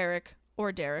Eric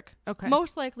or Derek. Okay.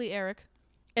 Most likely Eric.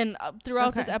 And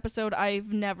throughout this episode,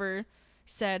 I've never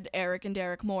said Eric and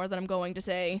Derek more than I'm going to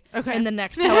say in the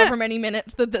next however many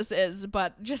minutes that this is.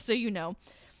 But just so you know,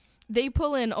 they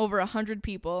pull in over 100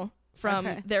 people from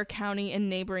their county and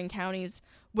neighboring counties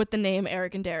with the name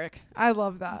Eric and Derek. I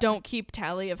love that. Don't keep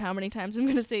tally of how many times I'm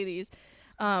going to say these.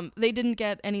 They didn't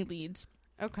get any leads.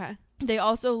 Okay. They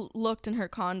also looked in her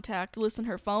contact list on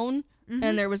her phone,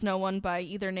 and there was no one by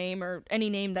either name or any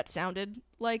name that sounded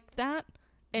like that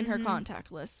in her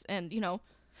contact list. And, you know,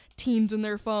 teens in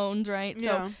their phones, right?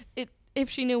 Yeah. So if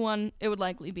she knew one, it would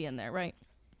likely be in there, right?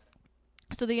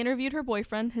 So they interviewed her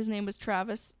boyfriend. His name was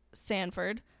Travis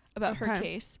Sanford, about her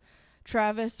case.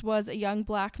 Travis was a young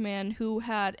black man who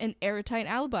had an airtight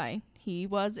alibi. He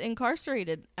was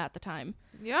incarcerated at the time.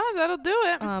 Yeah, that'll do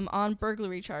it. On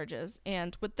burglary charges.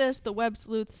 And with this, the web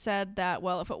sleuth said that,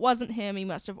 well, if it wasn't him, he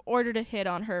must have ordered a hit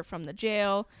on her from the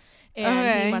jail.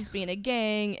 And he must be in a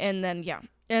gang. And then, yeah.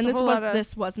 And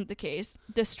this wasn't the case.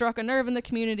 This struck a nerve in the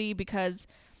community because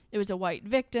it was a white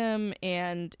victim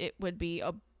and it would be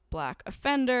a black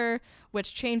offender,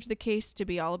 which changed the case to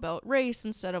be all about race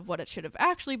instead of what it should have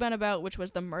actually been about, which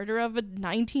was the murder of a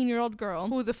 19-year-old girl.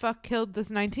 Who the fuck killed this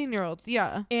 19-year-old?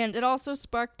 Yeah. And it also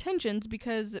sparked tensions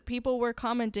because people were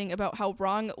commenting about how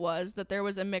wrong it was that there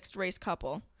was a mixed race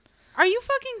couple. Are you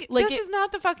fucking... Like, this is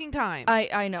not the fucking time.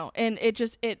 I know. And it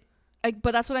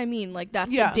but that's what I mean. Like,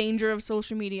 that's the danger of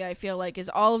social media, I feel like, is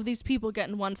all of these people get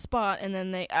in one spot and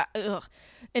then they,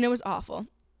 and it was awful.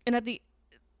 And at the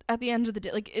end of the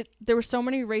day, like, there were so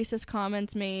many racist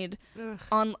comments made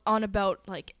on about,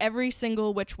 like, every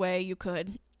single which way you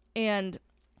could. And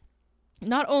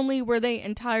not only were they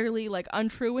entirely, like,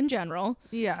 untrue in general,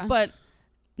 but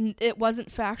it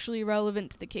wasn't factually relevant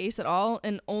to the case at all,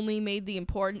 and only made the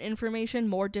important information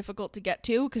more difficult to get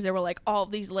to, because there were, like, all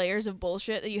these layers of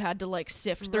bullshit that you had to, like,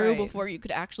 sift through before you could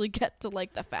actually get to,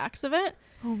 like, the facts of it.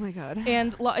 Oh my god.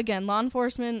 And again, law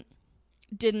enforcement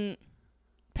didn't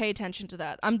pay attention to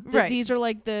that. These are,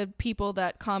 like, the people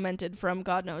that commented from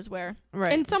God knows where,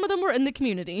 and some of them were in the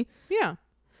community,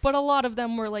 but a lot of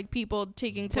them were, like, people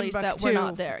taking place that were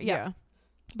not there.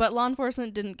 But law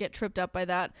enforcement didn't get tripped up by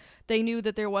that. They knew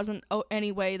that there wasn't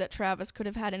any way that Travis could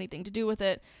have had anything to do with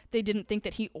it. They didn't think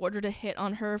that he ordered a hit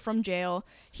on her from jail.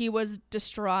 He was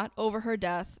distraught over her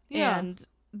death, and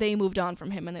they moved on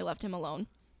from him and they left him alone.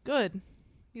 Good.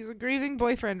 He's a grieving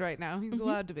boyfriend right now. He's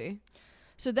allowed to be.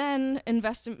 So then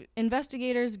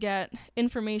investigators get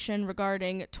information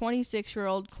regarding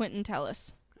 26-year-old Quentin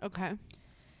Tellis. Okay.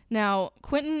 Now,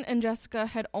 Quentin and Jessica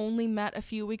had only met a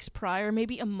few weeks prior,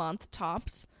 maybe a month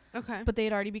tops. Okay. But they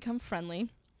had already become friendly.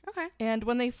 Okay. And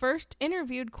when they first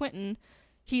interviewed Quentin,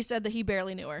 he said that he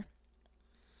barely knew her.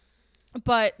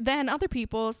 But then other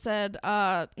people said,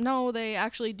 no, they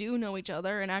actually do know each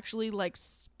other and actually, like,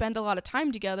 spend a lot of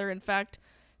time together. In fact,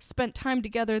 spent time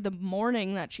together the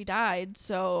morning that she died.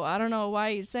 So I don't know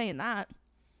why he's saying that.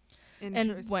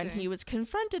 And when he was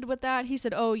confronted with that, he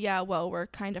said, oh, yeah, well, we're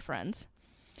kind of friends.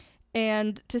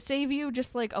 And to save you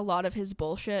just, like, a lot of his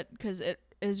bullshit, because it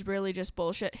is really just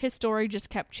bullshit, his story just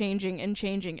kept changing and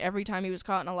changing every time he was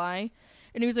caught in a lie.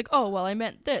 And he was like, oh, well, I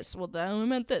meant this. Well, then I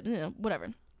meant that. You know,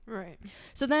 whatever. Right.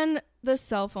 So then the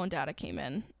cell phone data came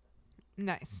in.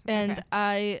 Nice. And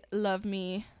I love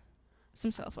me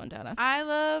some cell phone data. I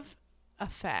love a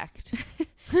fact.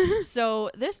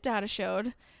 So this data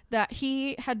showed that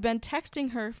he had been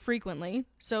texting her frequently.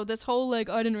 So this whole, like,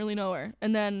 I didn't really know her.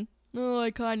 And then... oh,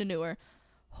 I kind of knew her.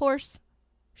 Horse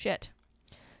shit.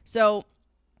 So,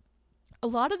 a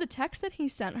lot of the texts that he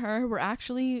sent her were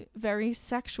actually very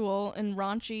sexual and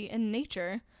raunchy in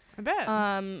nature. I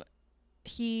bet.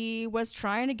 He was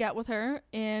trying to get with her,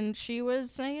 and she was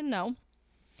saying no.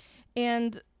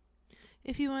 And...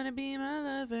 if you want to be my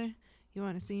lover, you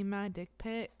want to see my dick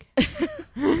pic.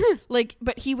 like,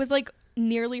 but he was, like,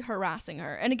 nearly harassing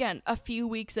her. And again, a few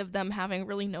weeks of them having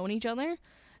really known each other.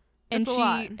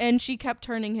 And she kept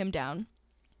turning him down.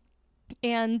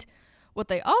 And what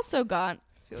they also got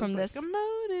from this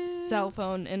cell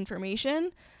phone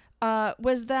information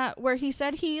was that where he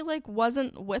said he, like,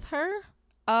 wasn't with her,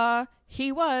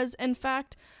 he was. In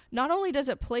fact, not only does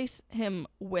it place him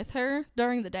with her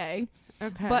during the day,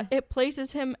 but it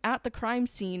places him at the crime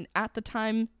scene at the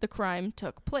time the crime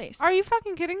took place. Are you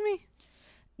fucking kidding me?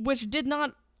 Which did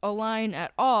not align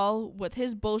at all with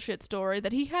his bullshit story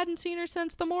that he hadn't seen her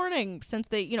since the morning, since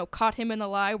they, you know, caught him in the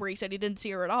lie where he said he didn't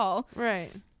see her at all. Right.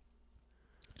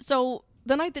 So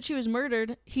the night that she was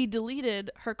murdered, he deleted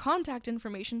her contact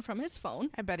information from his phone.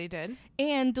 I bet he did.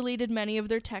 And deleted many of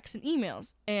their texts and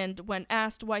emails. And when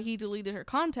asked why he deleted her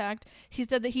contact, he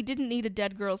said that he didn't need a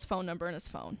dead girl's phone number in his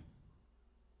phone.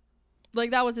 Like,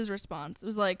 that was his response. It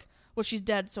was like, well, she's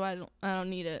dead, so I don't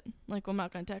need it. Like, well, I'm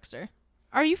not gonna text her.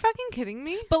 Are you fucking kidding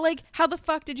me? But, like, how the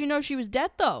fuck did you know she was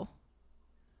dead, though?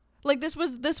 Like, this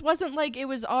wasn't like it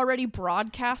was already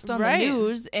broadcast on the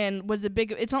news and was a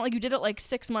big... It's not like you did it, like,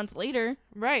 6 months later.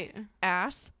 Right.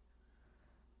 Ass.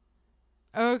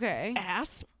 Okay.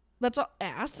 Ass. That's all.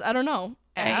 Ass. I don't know.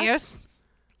 Ass.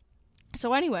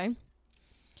 So, anyway.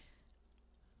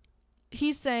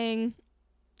 He's saying,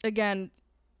 again,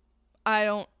 I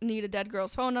don't need a dead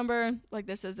girl's phone number. Like,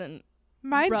 this isn't...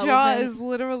 My relevant. jaw is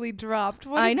literally dropped.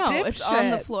 What I know. Dipshit. It's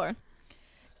on the floor.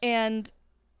 And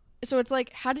so it's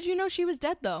like, how did you know she was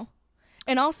dead, though?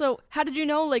 And also, how did you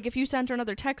know, like, if you sent her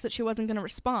another text that she wasn't going to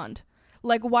respond?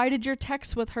 Like, why did your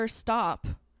text with her stop?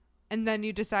 And then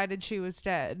you decided she was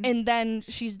dead. And then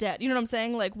she's dead. You know what I'm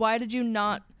saying? Like, why did you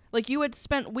not... Like, you had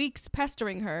spent weeks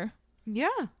pestering her. Yeah.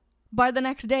 By the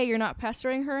next day, you're not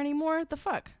pestering her anymore? The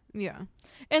fuck? Yeah.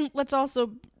 And let's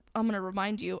also... I'm going to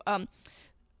remind you...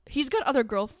 he's got other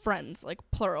girlfriends, like,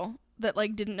 plural, that,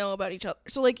 like, didn't know about each other.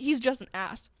 So, like, he's just an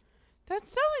ass.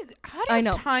 That's so... How do you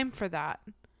have time for that?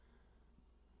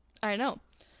 I know.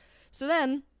 So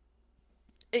then,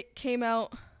 it came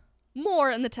out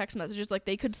more in the text messages. Like,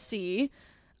 they could see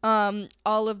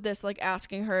all of this, like,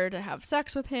 asking her to have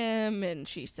sex with him, and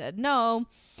she said no.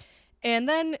 And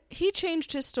then he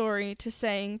changed his story to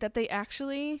saying that they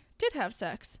actually did have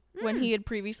sex when he had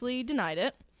previously denied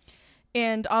it.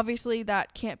 And obviously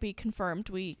that can't be confirmed.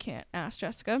 We can't ask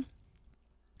Jessica.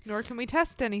 Nor can we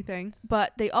test anything.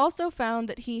 But they also found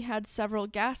that he had several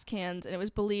gas cans, and it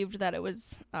was believed that it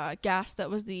was gas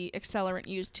that was the accelerant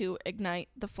used to ignite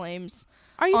the flames.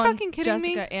 Are you fucking kidding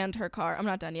me? Jessica and her car. I'm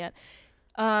not done yet.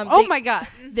 My God.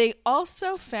 They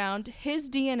also found his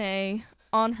DNA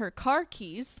on her car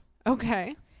keys.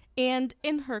 Okay. And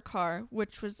in her car,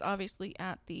 which was obviously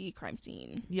at the crime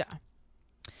scene. Yeah.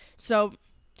 So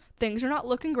things are not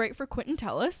looking great for Quentin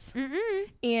Tellis.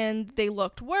 And they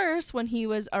looked worse when he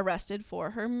was arrested for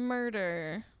her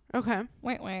murder. Okay.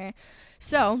 Wait.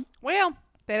 So. Well,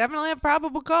 they definitely have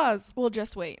probable cause. We'll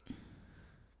just wait.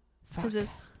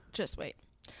 Just wait.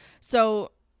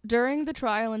 So during the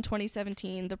trial in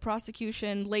 2017, the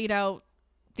prosecution laid out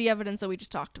the evidence that we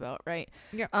just talked about, right?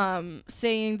 Yeah.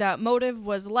 Saying that motive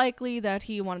was likely that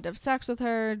he wanted to have sex with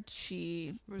her.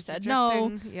 She said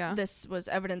no. Yeah. This was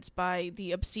evidenced by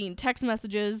the obscene text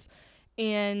messages,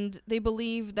 and they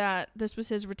believe that this was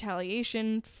his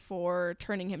retaliation for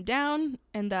turning him down,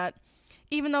 and that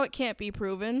even though it can't be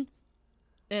proven,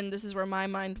 and this is where my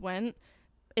mind went,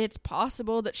 it's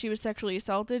possible that she was sexually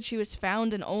assaulted. She was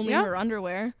found in only her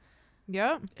underwear.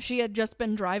 Yep. She had just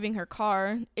been driving her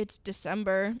car. It's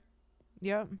December.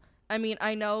 Yep. I mean,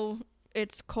 I know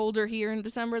it's colder here in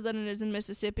December than it is in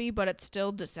Mississippi, but it's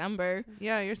still December.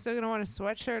 Yeah, you're still going to want a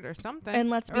sweatshirt or something. And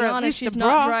let's be honest, she's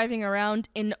not driving around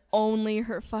in only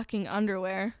her fucking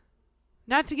underwear.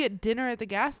 Not to get dinner at the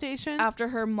gas station. After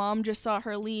her mom just saw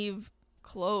her leave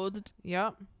clothed.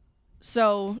 Yep.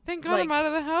 So, thank God I'm out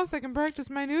of the house. I can practice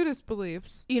my nudist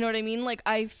beliefs. You know what I mean? Like,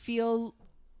 I feel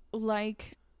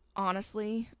like,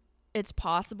 honestly, it's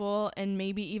possible and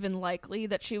maybe even likely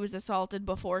that she was assaulted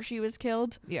before she was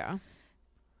killed. Yeah.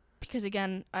 Because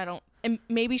again,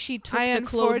 maybe she took the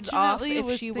clothes off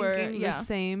if she were the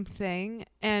same thing,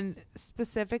 and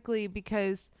specifically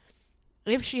because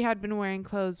if she had been wearing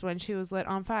clothes when she was lit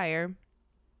on fire,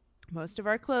 most of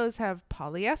our clothes have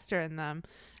polyester in them.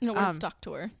 And it would have stuck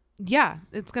to her. Yeah,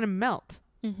 it's gonna melt.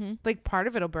 Mm-hmm. Like part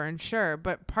of it'll burn, sure,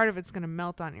 but part of it's gonna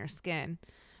melt on your skin.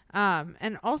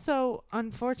 And also,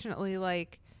 unfortunately,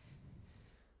 like,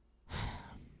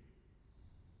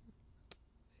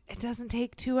 it doesn't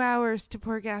take 2 hours to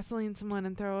pour gasoline someone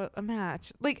and throw a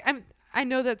match. Like, I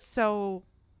know that's so,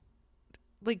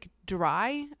 like,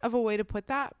 dry of a way to put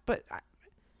that, but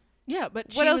yeah, but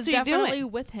what she else was are you definitely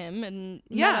doing? with him and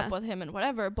met up with him and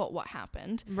whatever, but what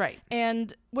happened? Right.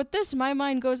 And with this, my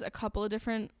mind goes a couple of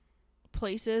different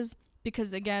places.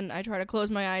 Because, again, I try to close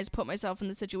my eyes, put myself in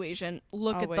the situation,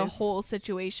 look at the whole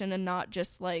situation and not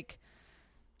just, like,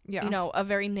 you know, a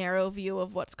very narrow view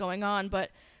of what's going on. But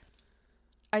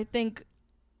I think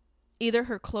either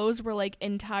her clothes were, like,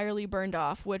 entirely burned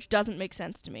off, which doesn't make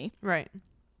sense to me. Right.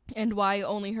 And why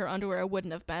only her underwear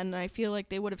wouldn't have been. And I feel like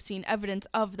they would have seen evidence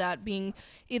of that being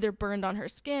either burned on her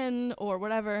skin or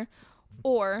whatever.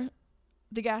 Or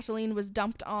the gasoline was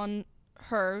dumped on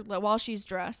her while she's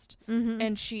dressed,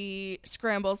 and she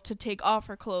scrambles to take off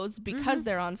her clothes because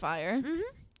they're on fire.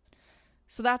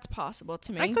 So that's possible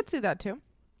to me. I could see that too.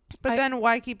 But then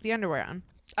why keep the underwear on?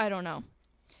 I don't know.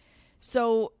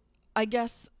 So I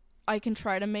guess I can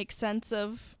try to make sense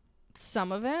of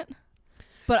some of it.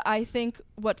 But I think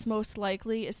what's most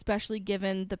likely, especially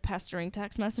given the pestering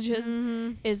text messages,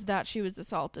 is that she was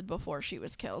assaulted before she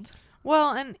was killed.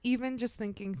 Well, and even just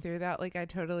thinking through that, like,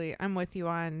 I'm with you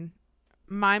on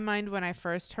my mind when I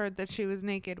first heard that she was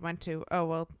naked went to, oh,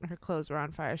 well, her clothes were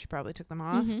on fire. She probably took them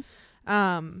off.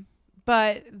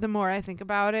 But the more I think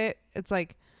about it, it's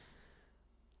like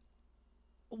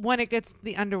when it gets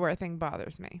the underwear thing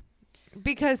bothers me.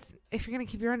 Because if you're going to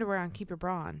keep your underwear on, keep your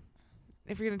bra on.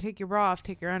 If you're going to take your bra off,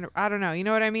 take your underwear. I don't know. You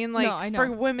know what I mean? Like, no, I know.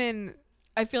 For women,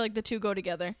 I feel like the two go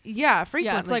together. Yeah,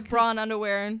 frequently. Yeah, it's like bra and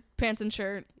underwear and pants and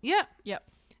shirt. Yeah. Yep.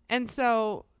 And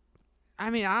so, I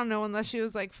mean, I don't know, unless she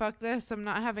was like, fuck this, I'm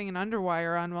not having an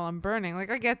underwire on while I'm burning.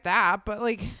 Like, I get that, but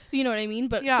like... You know what I mean?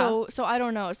 But yeah. So I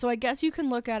don't know. So I guess you can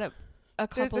look at it a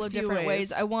couple of different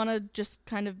ways. I want to just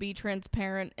kind of be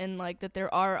transparent in like that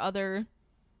there are other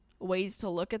ways to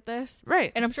look at this.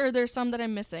 Right. And I'm sure there's some that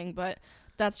I'm missing, but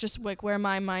that's just like where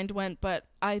my mind went. But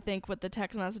I think with the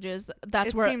text messages,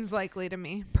 that's where... It seems likely to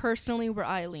me. Personally, where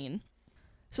I lean.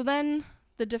 So then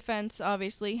the defense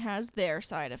obviously has their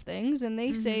side of things, and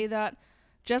they say that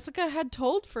Jessica had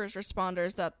told first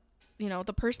responders that, you know,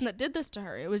 the person that did this to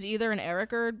her, it was either an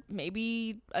Eric or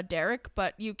maybe a Derek,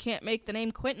 but you can't make the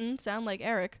name Quentin sound like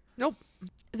Eric. Nope.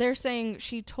 They're saying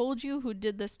she told you who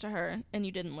did this to her and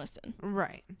you didn't listen.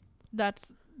 Right.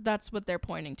 That's that's what they're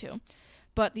pointing to.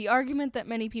 But the argument that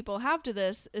many people have to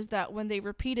this is that when they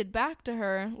repeated back to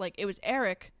her, like, it was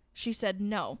Eric, she said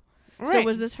no. Right. So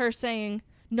was this her saying,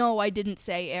 no, I didn't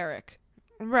say Eric?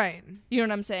 Right. You know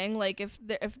what I'm saying? Like, if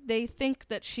they think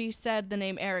that she said the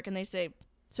name Eric and they say,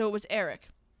 so it was Eric,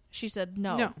 she said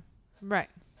no. No. Right.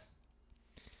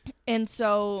 And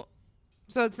so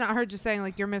it's not her just saying,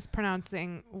 like, you're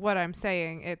mispronouncing what I'm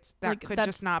saying. It's that like, could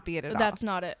just not be it at all. That's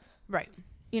not it. Right.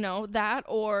 You know, that,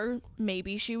 or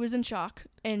maybe she was in shock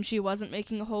and she wasn't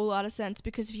making a whole lot of sense,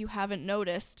 because if you haven't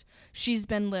noticed, she's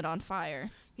been lit on fire.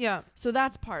 Yeah. So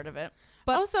that's part of it.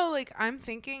 But also, like, I'm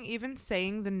thinking even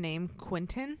saying the name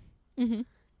Quentin, mm-hmm.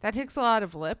 that takes a lot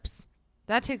of lips.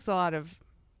 That takes a lot of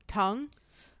tongue.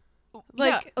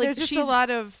 Like, there's just a lot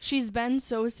of... She's been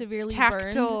so severely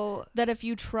tactile burned that if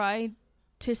you try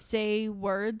to say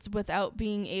words without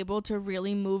being able to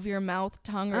really move your mouth,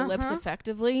 tongue, or lips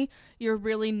effectively, you're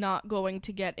really not going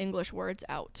to get English words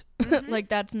out. Mm-hmm. Like,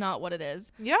 that's not what it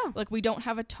is. Yeah. Like, we don't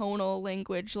have a tonal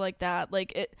language like that.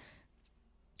 Like,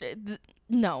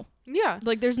 no. Yeah.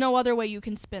 Like, there's no other way you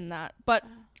can spin that. But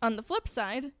on the flip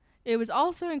side, it was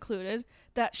also included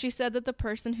that she said that the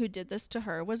person who did this to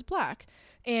her was black.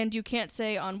 And you can't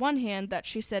say on one hand that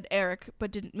she said Eric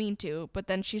but didn't mean to, but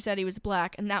then she said he was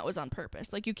black and that was on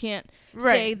purpose. Like, you can't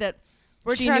say that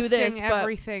she knew this, but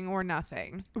everything or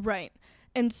nothing. Right.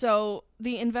 And so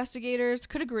the investigators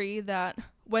could agree that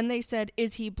when they said,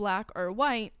 is he black or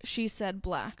white, she said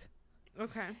black.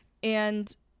 Okay.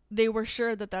 And they were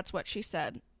sure that that's what she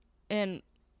said. And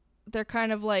they're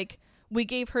kind of like, we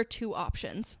gave her two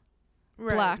options.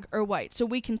 Right. Black or white. So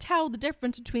we can tell the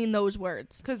difference between those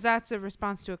words. Because that's a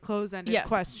response to a closed-ended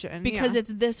question. Because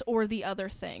it's this or the other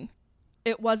thing.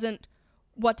 It wasn't,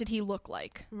 what did he look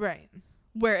like? Right.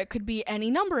 Where it could be any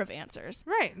number of answers.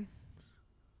 Right.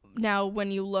 Now,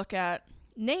 when you look at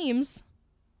names,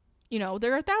 you know,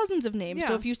 there are thousands of names. Yeah.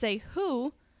 So if you say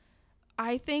who,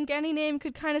 I think any name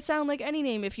could kind of sound like any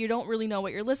name if you don't really know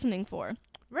what you're listening for.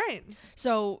 Right.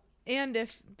 So... And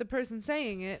if the person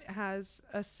saying it has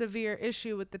a severe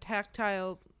issue with the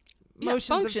tactile motions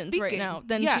functions of speaking right now,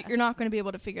 then you're not going to be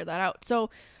able to figure that out. So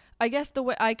I guess the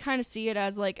way I kind of see it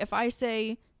as, like, if I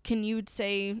say, can you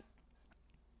say,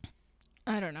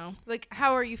 I don't know. Like,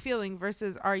 how are you feeling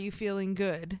versus are you feeling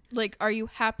good? Like, are you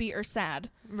happy or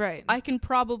sad? Right. I can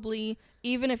probably,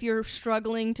 even if you're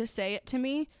struggling to say it to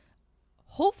me,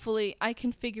 hopefully I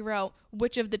can figure out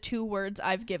which of the two words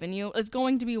I've given you is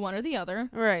going to be one or the other.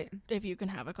 Right. If you can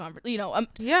have a conversation. You know,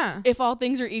 yeah. If all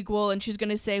things are equal and she's going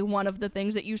to say one of the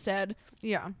things that you said,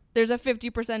 yeah, there's a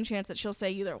 50% chance that she'll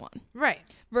say either one. Right.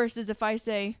 Versus if I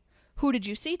say, who did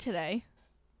you see today?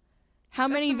 How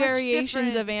many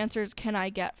variations of answers can I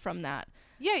get from that?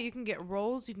 Yeah, you can get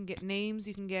roles, you can get names,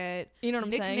 you can get you know what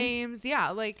I'm saying? Nicknames. Yeah,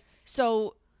 like.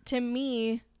 So, to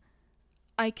me,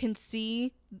 I can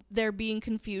see there being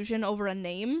confusion over a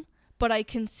name, but I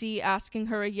can see asking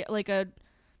her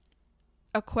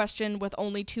a question with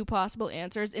only two possible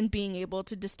answers and being able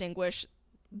to distinguish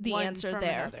the one answer from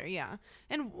there. Another, yeah.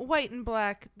 And white and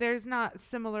black, there's not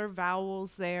similar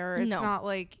vowels there. It's not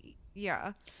like,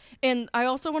 yeah. And I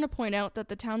also want to point out that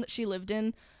the town that she lived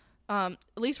in, at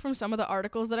least from some of the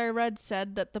articles that I read,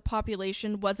 said that the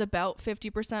population was about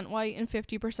 50% white and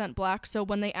 50% black. So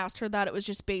when they asked her that, it was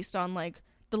just based on, like,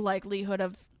 the likelihood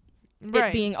of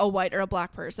it being a white or a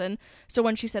black person. So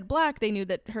when she said black, they knew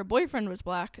that her boyfriend was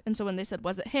black. And so when they said,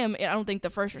 was it him? I don't think the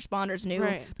first responders knew.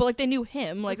 Right. But, like, they knew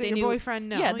him. Like, was they it knew your boyfriend?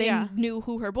 No. Yeah, they knew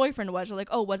who her boyfriend was. They're like,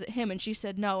 oh, was it him? And she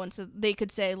said no. And so they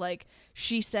could say, like,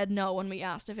 she said no when we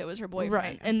asked if it was her boyfriend.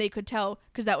 Right. And they could tell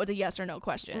because that was a yes or no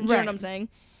question. Do you know what I'm saying?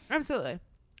 Absolutely.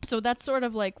 So that's sort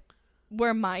of, like,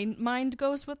 where my mind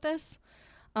goes with this.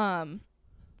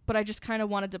 But I just kind of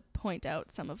wanted to point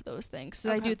out some of those things.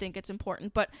 Okay. I do think it's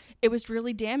important. But it was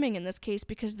really damning in this case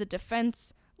because the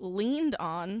defense leaned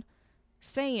on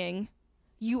saying,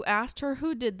 you asked her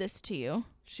who did this to you.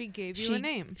 She gave you a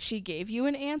name. She gave you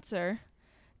an answer.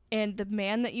 And the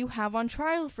man that you have on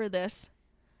trial for this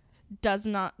that's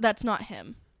not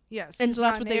him. Yes. And so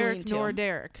that's what they leaned to. Nor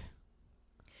Derek.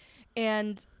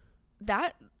 And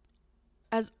that,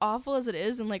 as awful as it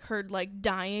is, and, like, her, like,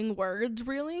 dying words,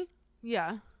 really.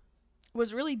 Yeah.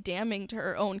 Was really damning to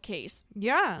her own case.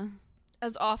 Yeah.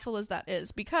 As awful as that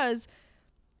is, because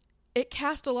it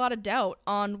cast a lot of doubt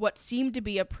on what seemed to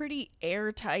be a pretty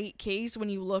airtight case when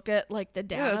you look at, like, the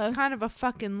data. Yeah, it's kind of a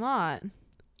fucking lot.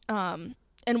 And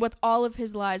with all of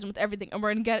his lies and with everything, and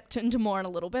we're going to get into more in a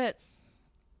little bit,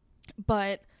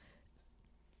 but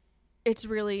it's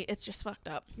just fucked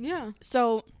up. Yeah.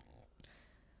 So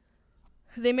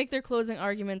they make their closing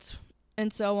arguments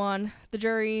and so on. The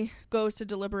jury goes to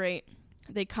deliberate.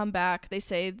 They come back. They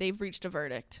say they've reached a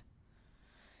verdict.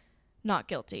 Not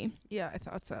guilty. Yeah, I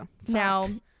thought so.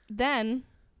 Fuck.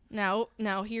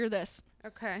 Now hear this.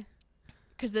 Okay.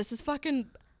 Because this is fucking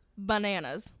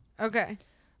bananas. Okay.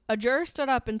 A juror stood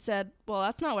up and said, well,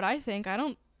 that's not what I think. I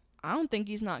don't think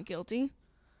he's not guilty.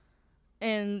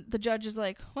 And the judge is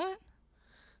like, what?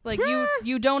 Like,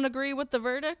 you don't agree with the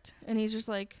verdict? And he's just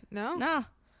like, no. Nah.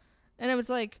 And it was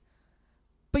like,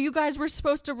 but you guys were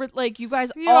supposed to, you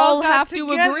guys all have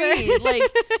to agree. Like,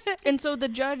 and so the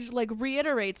judge, like,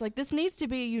 reiterates, like, this needs to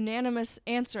be a unanimous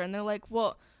answer. And they're like,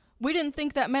 well, we didn't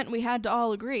think that meant we had to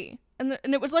all agree. And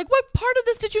it was like, what part of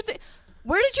this did you think?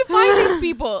 Where did you find these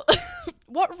people?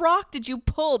 What rock did you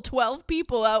pull 12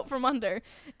 people out from under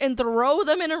and throw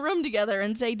them in a room together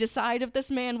and say, decide if this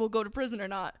man will go to prison or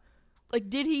not? Like,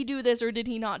 did he do this or did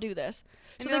he not do this?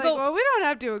 So they go, well, we don't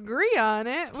have to agree on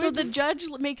it. So the judge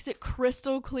makes it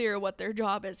crystal clear what their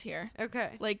job is here.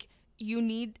 Okay. Like,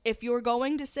 if you're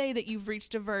going to say that you've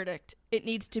reached a verdict, it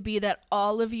needs to be that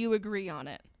all of you agree on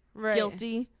it. Right.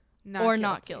 Guilty or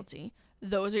not guilty.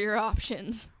 Those are your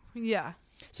options. Yeah.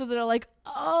 So they're like,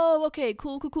 oh, okay,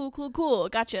 cool.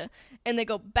 Gotcha. And they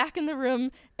go back in the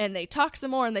room and they talk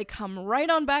some more and they come right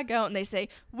on back out and they say,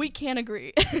 we can't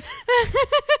agree.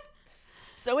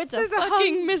 So it's a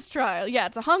fucking mistrial. Yeah,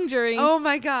 it's a hung jury. Oh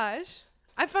my gosh.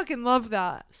 I fucking love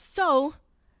that. So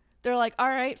they're like, all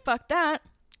right, fuck that.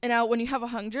 And now when you have a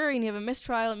hung jury and you have a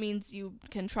mistrial, it means you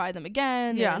can try them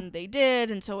again. Yeah. And they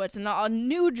did. And so it's a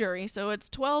new jury. So it's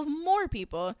 12 more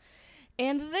people.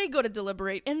 And they go to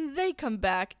deliberate, and they come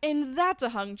back, and that's a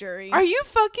hung jury. Are you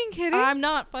fucking kidding? I'm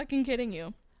not fucking kidding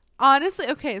you. Honestly,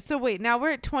 okay, so wait, now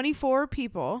we're at 24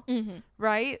 people,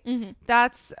 right? Mm-hmm.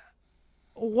 That's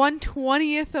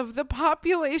 1/20th of the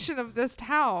population of this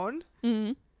town.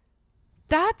 Mm-hmm.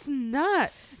 That's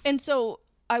nuts. And so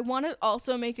I want to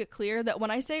also make it clear that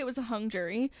when I say it was a hung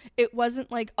jury, it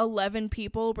wasn't like 11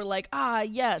 people were like,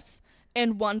 yes,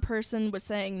 and one person was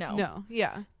saying no. No,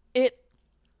 yeah.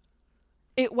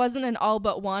 It wasn't an all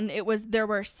but one. There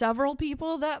were several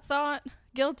people that thought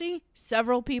guilty,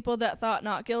 several people that thought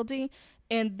not guilty,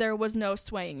 and there was no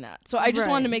swaying that. So I just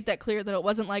wanted to make that clear that it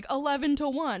wasn't like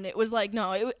 11-1. It was like,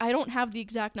 no, I don't have the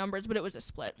exact numbers, but it was a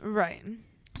split. Right.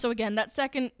 So again, that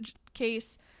second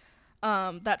case,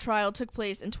 that trial took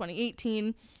place in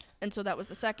 2018, and so that was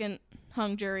the second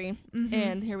hung jury,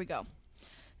 and here we go.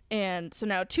 And so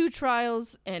now 2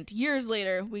 trials, and years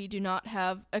later, we do not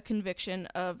have a conviction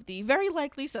of the very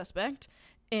likely suspect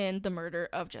in the murder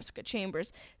of Jessica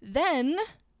Chambers. Then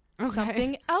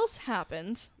something else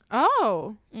happened.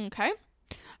 Oh. Okay.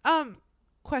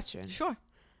 Question. Sure.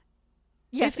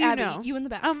 Yes, if Abby, you in the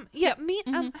back. Yeah, me.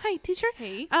 Hi, teacher.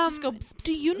 Hey. Just go.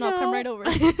 Do you know? I'll come right over.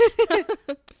 Do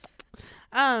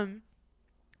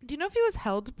you know if he was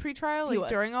held pre-trial, like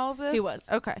during all of this? He was.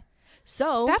 Okay.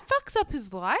 So that fucks up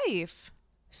his life.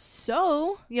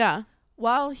 So yeah,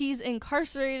 while he's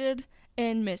incarcerated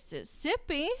in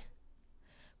Mississippi,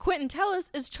 Quentin Tellis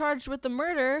is charged with the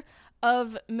murder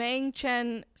of Mang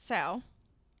Chen Sao,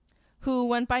 who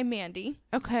went by Mandy.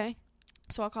 Okay.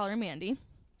 So I'll call her Mandy.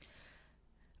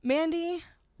 Mandy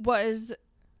was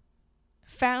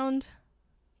found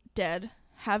dead,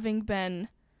 having been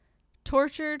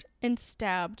tortured and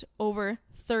stabbed over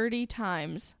 30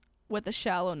 times with a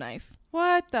shallow knife.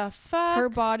 What the fuck? Her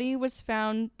body was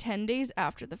found 10 days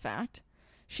after the fact.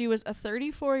 She was a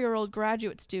 34-year-old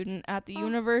graduate student at the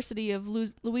University of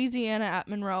Louisiana at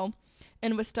Monroe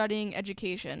and was studying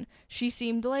education. She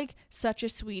seemed like such a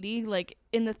sweetie. Like,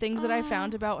 in the things that I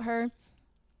found about her,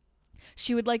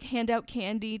 she would like hand out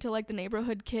candy to like the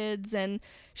neighborhood kids, and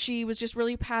she was just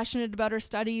really passionate about her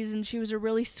studies, and she was a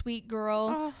really sweet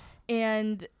girl.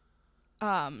 And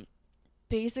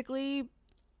basically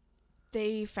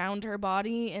they found her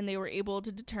body, and they were able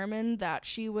to determine that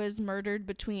she was murdered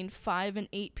between 5 and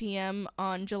 8 p.m.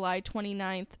 on July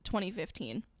 29th,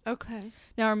 2015. Okay.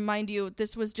 Now, remind you,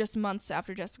 this was just months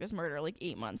after Jessica's murder, like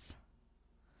 8 months.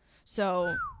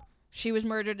 So she was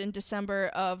murdered in December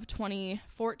of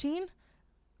 2014.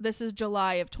 This is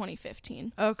July of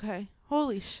 2015. Okay.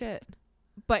 Holy shit.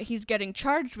 But he's getting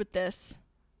charged with this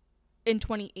in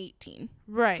 2018.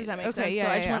 Right. Does that make sense? Yeah, so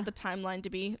I just want the timeline to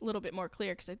be a little bit more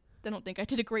clear, because I don't think I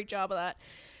did a great job of that.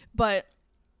 But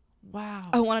wow,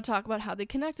 I want to talk about how they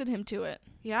connected him to it.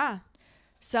 Yeah.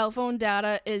 Cell phone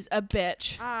data is a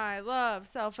bitch. I love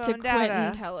cell phone to data.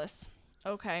 Quentin Tellis.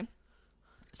 Okay.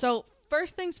 So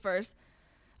first things first,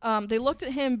 they looked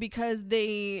at him because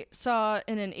they saw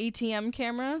in an ATM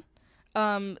camera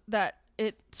that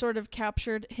it sort of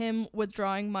captured him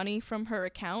withdrawing money from her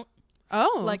account.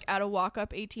 Oh. Like at a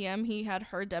walk-up ATM, he had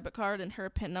her debit card and her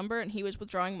PIN number, and he was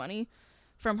withdrawing money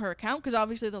from her account, because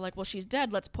obviously they're like, well, she's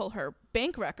dead, let's pull her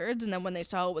bank records. And then when they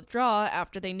saw a withdrawal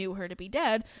after they knew her to be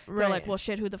dead, they're like, well,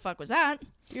 shit, who the fuck was that?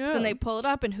 Yeah. Then they pull it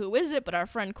up, and who is it but our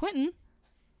friend Quentin?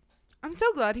 I'm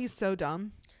so glad he's so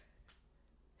dumb.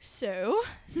 So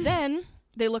then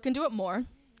they look into it more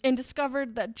and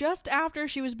discovered that just after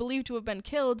she was believed to have been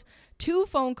killed, 2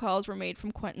 phone calls were made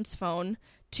from Quentin's phone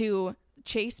to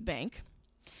Chase Bank,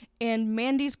 and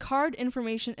Mandy's card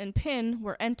information and PIN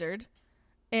were entered,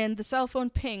 and the cell phone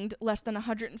pinged less than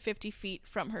 150 feet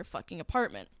from her fucking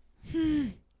apartment.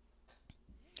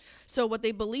 So what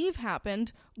they believe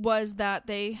happened was that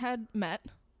they had met.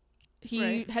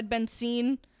 He had been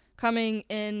seen coming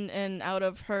in and out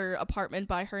of her apartment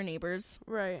by her neighbors.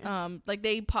 Right. Like,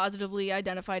 they positively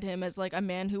identified him as, like, a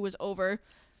man who was over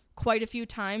quite a few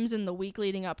times in the week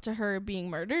leading up to her being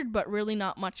murdered, but really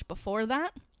not much before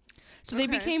that. So they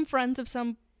became friends of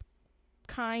some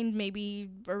kind, maybe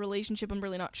a relationship, I'm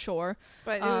really not sure.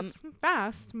 But it was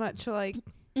fast, much like...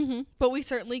 Mm-hmm. But we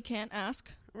certainly can't ask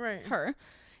her.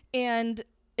 And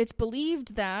it's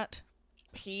believed that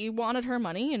he wanted her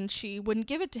money and she wouldn't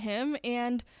give it to him,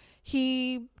 and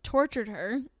he tortured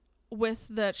her with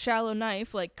the shallow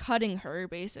knife, like cutting her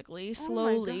basically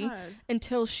slowly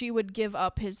until she would give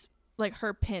up his, like,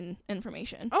 her PIN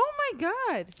information. Oh my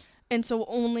God. And so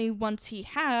only once he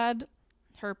had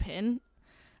her PIN,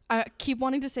 I keep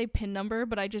wanting to say PIN number,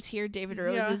 but I just hear David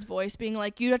Rose's voice being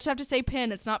like, you just have to say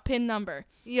PIN, it's not PIN number.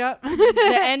 Yep.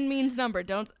 The N means number,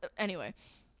 anyway.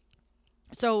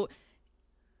 So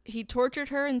he tortured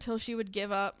her until she would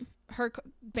give up her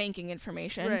banking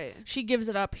information. Right. She gives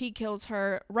it up. He kills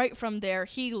her. Right from there,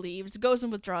 he leaves, goes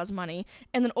and withdraws money,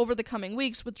 and then over the coming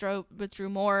weeks withdrew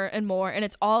more and more, and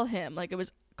it's all him. Like, it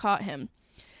was caught him.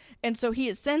 And so he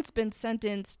has since been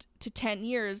sentenced to 10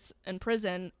 years in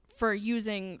prison for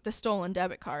using the stolen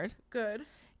debit card. Good.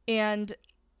 And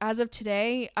as of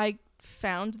today, I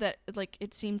found that, like,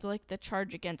 it seemed like the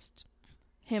charge against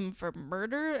him for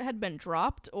murder had been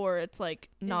dropped, or it's, like,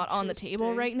 not on the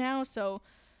table right now. So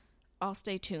I'll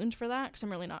stay tuned for that, because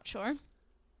I'm really not sure.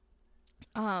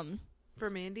 For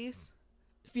Mandy's?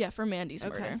 Yeah, for Mandy's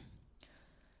murder.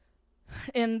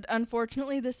 And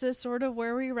unfortunately, this is sort of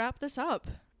where we wrap this up.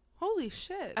 Holy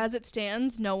shit. As it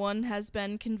stands, no one has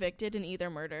been convicted in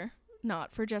either murder.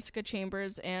 Not for Jessica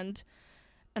Chambers and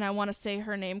I want to say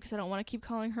her name because I don't want to keep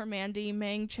calling her Mandy,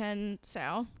 Meng Chen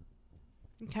Hsiao.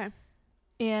 Okay.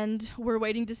 And we're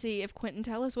waiting to see if Quentin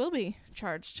Tellis will be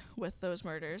charged with those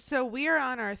murders. So we are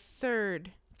on our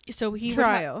third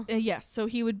trial. Yes, so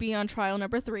he would be on trial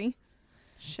number 3.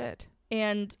 Shit.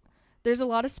 And there's a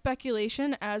lot of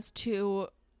speculation as to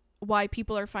why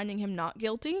people are finding him not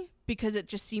guilty, because it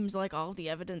just seems like all of the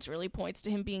evidence really points to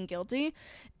him being guilty.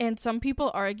 And some people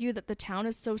argue that the town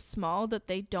is so small that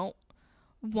they don't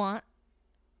want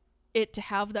it to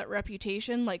have that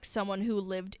reputation, like someone who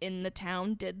lived in the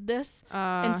town did this,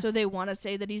 and so they want to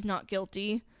say that he's not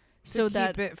guilty, so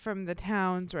that keep it from the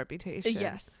town's reputation.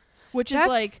 Yes, which is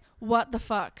like, what the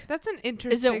fuck? That's an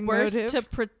interesting. Is it worse to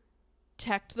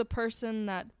protect the person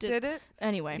that did it?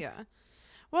 Anyway, yeah.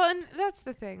 Well, and that's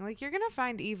the thing. Like, you're gonna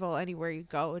find evil anywhere you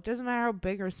go. It doesn't matter how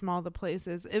big or small the place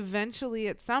is. Eventually,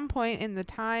 at some point in the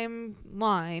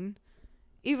timeline,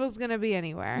 evil's gonna be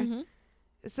anywhere. Mm-hmm.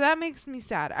 So that makes me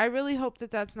sad. I really hope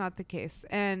that that's not the case.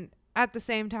 And at the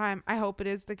same time, I hope it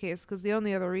is the case, because the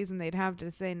only other reason they'd have to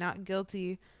say not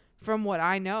guilty, from what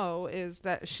I know, is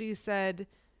that she said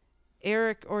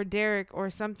Eric or Derek or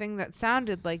something that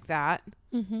sounded like that.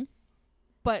 Mm-hmm.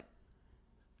 But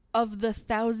of the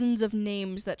thousands of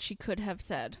names that she could have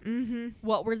said,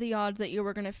 what were the odds that you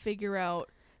were going to figure out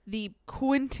the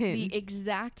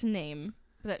exact name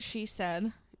that she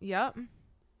said? Yep.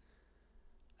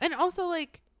 And also,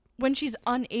 like, when she's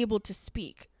unable to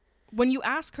speak, when you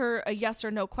ask her a yes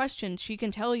or no question, she can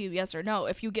tell you yes or no.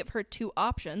 If you give her 2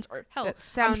 options, or hell,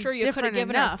 I'm sure you could have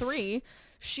given her 3,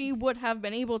 she would have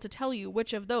been able to tell you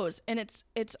which of those. And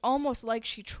it's almost like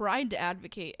she tried to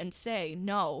advocate and say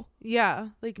no. Yeah,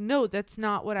 like, no, that's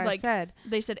not what I said.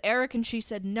 They said Eric and she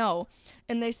said no.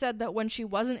 And they said that when she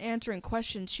wasn't answering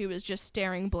questions, she was just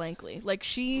staring blankly. Like,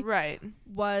 she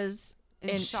was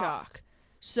in shock.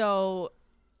 So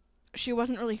she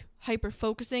wasn't really hyper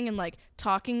focusing and, like,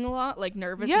 talking a lot, like,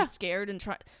 nervous and scared and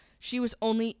she was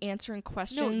only answering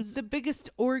questions. No, the biggest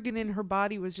organ in her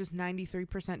body was just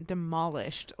 93%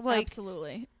 demolished. Like,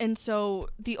 absolutely. And so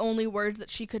the only words that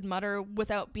she could mutter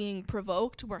without being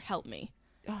provoked were "help me."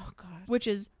 Oh God. Which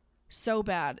is so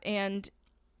bad. And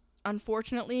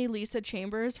unfortunately, Lisa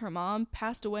Chambers, her mom,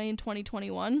 passed away in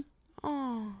 2021.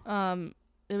 Oh.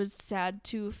 It was sad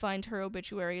to find her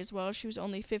obituary as well. She was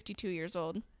only 52 years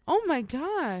old. Oh my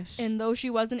gosh. And though she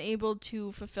wasn't able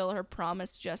to fulfill her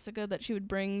promise to Jessica that she would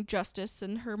bring justice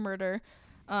in her murder,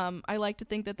 I like to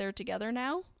think that they're together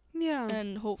now. Yeah.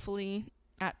 And hopefully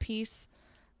at peace.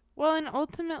 Well, and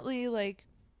ultimately, like,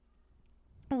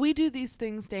 we do these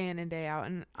things day in and day out,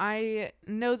 and I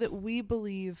know that we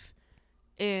believe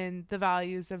in the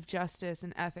values of justice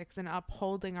and ethics and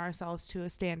upholding ourselves to a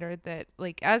standard that,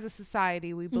 like, as a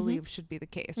society, we believe should be the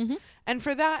case. And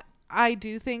for that, I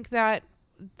do think that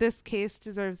this case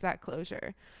deserves that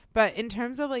closure. But in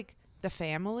terms of, like, the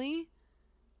family,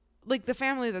 like, the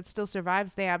family that still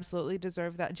survives, they absolutely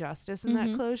deserve that justice and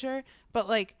that closure. But,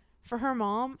 like, for her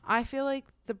mom, I feel like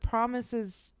the promise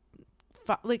is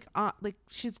like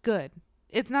she's good.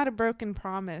 It's not a broken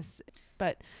promise.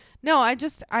 But no,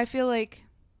 I feel like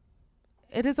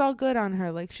it is all good on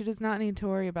her. Like, she does not need to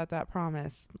worry about that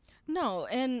promise. No,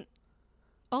 and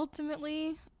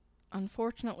ultimately,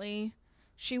 unfortunately,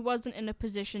 she wasn't in a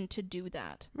position to do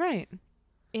that. Right.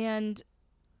 And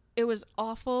it was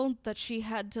awful that she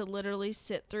had to literally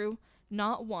sit through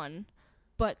not one,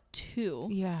 but two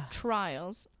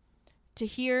trials to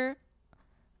hear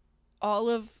all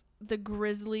of the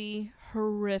grisly,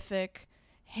 horrific,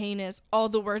 heinous, all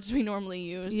the words we normally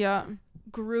use. Yeah.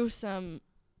 Gruesome,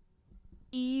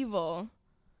 evil,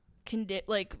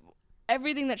 like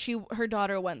everything that her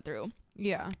daughter went through.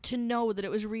 Yeah. To know that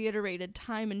it was reiterated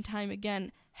time and time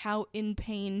again how in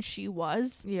pain she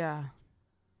was. Yeah.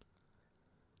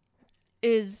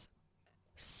 Is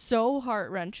so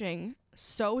heart-wrenching,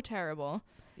 so terrible.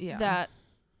 Yeah. That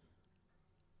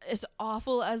as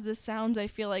awful as this sounds, I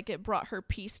feel like it brought her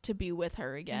peace to be with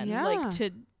her again. Yeah.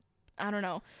 Like, I don't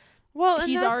know. Well,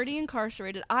 he's already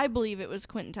incarcerated. I believe it was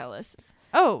Quentin Tellis.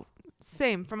 Oh,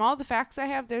 same. From all the facts I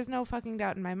have, there's no fucking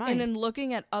doubt in my mind. And then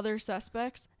looking at other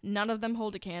suspects, none of them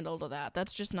hold a candle to that.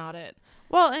 That's just not it.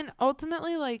 Well, and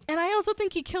ultimately, like... And I also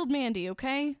think he killed Mandy,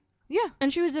 okay? Yeah.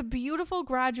 And she was a beautiful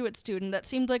graduate student that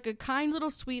seemed like a kind little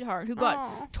sweetheart who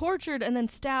got tortured and then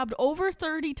stabbed over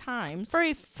 30 times. For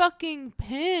a fucking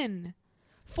pin.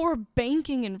 For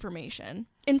banking information.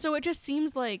 And so it just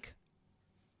seems like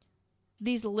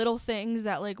these little things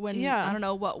that, like, when, I don't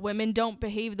know, what, women don't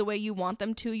behave the way you want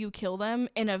them to, you kill them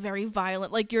in a very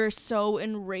violent, like, you're so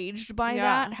enraged by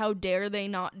that. How dare they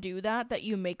not do that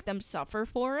you make them suffer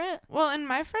for it? Well, and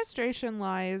my frustration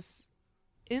lies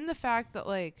in the fact that,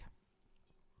 like,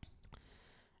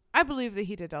 I believe that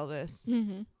he did all this.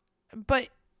 But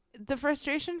the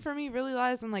frustration for me really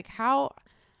lies in, like, how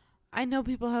I know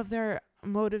people have their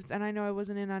motives, and I know I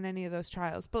wasn't in on any of those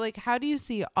trials, but, like, how do you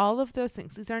see all of those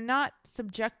things? These are not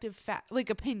subjective like,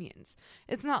 opinions.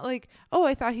 It's not like, oh,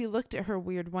 I thought he looked at her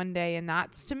weird one day and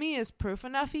that's, to me, is proof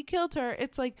enough he killed her.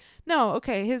 It's like, no,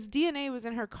 okay, his DNA was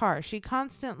in her car. She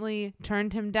constantly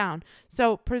turned him down.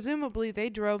 So presumably they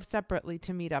drove separately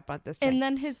to meet up on this thing. And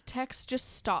then his text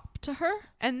just stopped to her.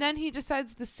 And then he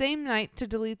decides the same night to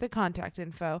delete the contact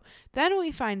info. Then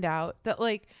we find out that,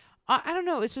 like, I don't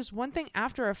know, it's just one thing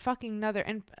after a fucking another.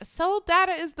 And cell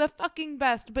data is the fucking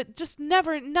best, but just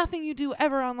nothing you do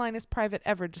ever online is private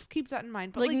ever. Just keep that in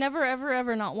mind. But like never, ever,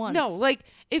 ever, not once. No, like,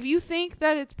 if you think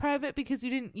that it's private because you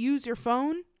didn't use your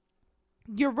phone,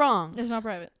 you're wrong. It's not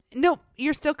private. No,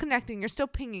 you're still connecting. You're still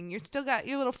pinging. You're still got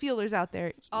your little feelers out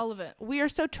there. All of it. We are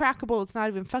so trackable, it's not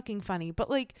even fucking funny. But,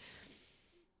 like,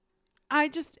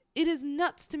 it is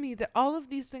nuts to me that all of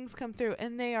these things come through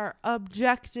and they are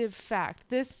objective fact.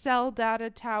 This cell data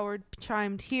tower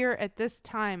chimed here at this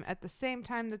time, at the same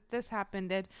time that this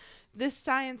happened. And this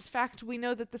science fact, we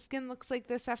know that the skin looks like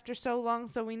this after so long,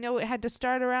 so we know it had to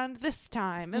start around this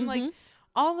time. And, like,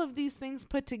 all of these things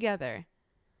put together.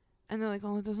 And they're like,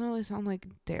 oh, it doesn't really sound like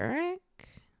Derek.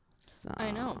 So.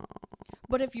 I know.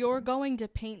 But if you're going to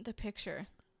paint the picture...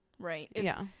 Right.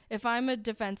 If I'm a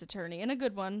defense attorney, and a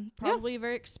good one, probably a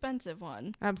very expensive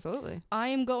one. Absolutely. I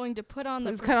am going to put on the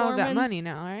performance. It's kind of all that money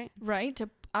now, right? Right.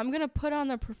 I'm going to put on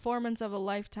the performance of a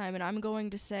lifetime, and I'm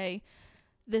going to say,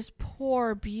 this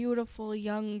poor, beautiful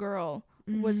young girl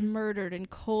was murdered in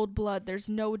cold blood. There's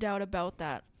no doubt about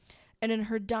that. And in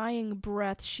her dying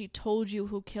breath, she told you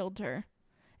who killed her.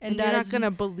 And you're not going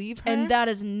to believe her? And that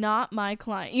is not my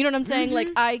client. You know what I'm saying? Like,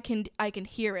 I can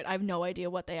hear it. I have no idea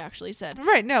what they actually said.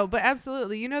 Right, no, but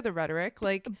absolutely. You know the rhetoric.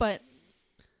 Like, but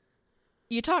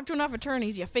you talk to enough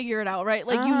attorneys, you figure it out, right?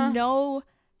 Like, you know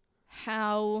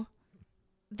how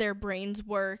their brains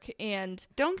work. And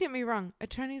don't get me wrong.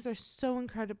 Attorneys are so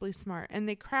incredibly smart. And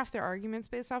they craft their arguments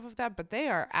based off of that. But they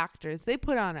are actors. They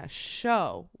put on a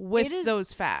show with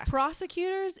those facts.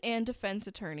 Prosecutors and defense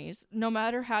attorneys, no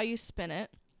matter how you spin it,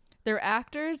 they're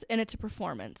actors, and it's a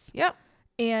performance. Yep.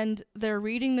 And they're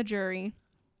reading the jury.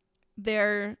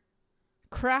 They're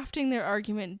crafting their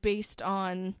argument based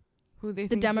on who they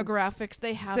the think demographics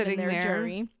they have in their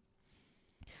jury.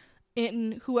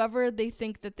 In whoever they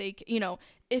think that they,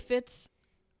 if it's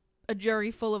a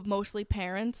jury full of mostly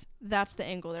parents, that's the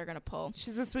angle they're going to pull.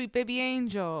 She's a sweet baby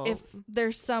angel. If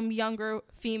there's some younger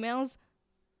females,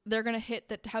 they're going to hit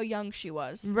that how young she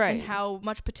was. Right. And how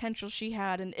much potential she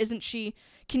had. And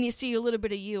can you see a little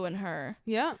bit of you in her?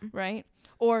 Yeah. Right?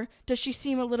 Or does she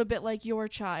seem a little bit like your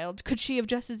child? Could she have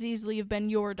just as easily have been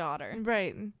your daughter?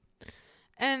 Right.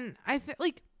 And I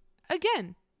think,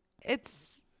 again,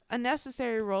 it's a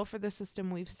necessary role for the system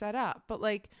we've set up. But,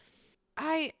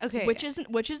 which is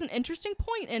an interesting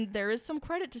point, and there is some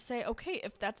credit to say, okay,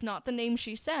 if that's not the name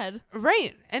she said.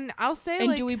 Right. And I'll say,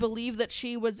 and do we believe that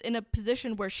she was in a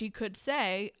position where she could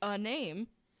say a name?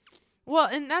 Well,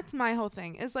 and that's my whole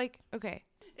thing, is okay,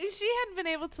 if she hadn't been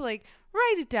able to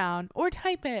write it down or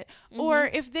type it, or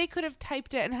if they could have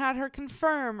typed it and had her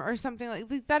confirm or something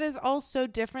like that, is all so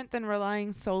different than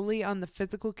relying solely on the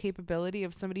physical capability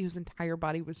of somebody whose entire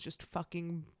body was just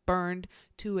fucking burned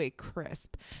to a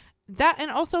crisp. That, and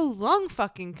also lung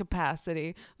fucking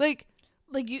capacity.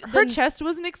 Her chest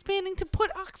wasn't expanding to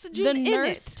put oxygen in it. The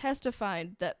nurse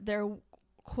testified that there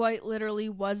quite literally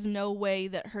was no way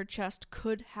that her chest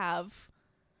could have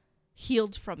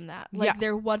healed from that.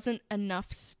 There wasn't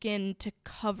enough skin to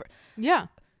cover. Yeah.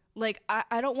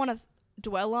 I don't want to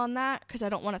dwell on that because I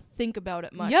don't want to think about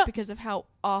it much because of how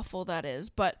awful that is.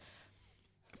 But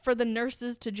for the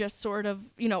nurses to just sort of,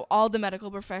 all the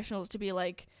medical professionals to be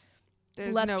like,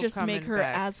 let's just make her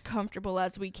as comfortable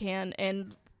as we can,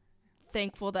 and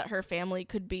thankful that her family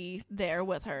could be there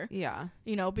with her. Yeah.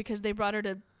 Because they brought her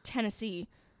to Tennessee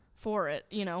for it,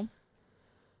 Yeah.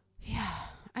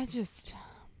 I just...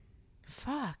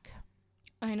 Fuck.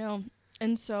 I know.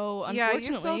 And so, unfortunately... Yeah,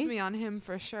 you sold me on him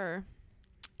for sure.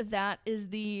 That is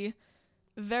the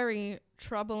very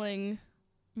troubling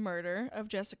murder of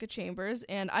Jessica Chambers,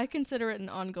 and I consider it an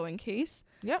ongoing case.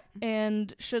 Yep.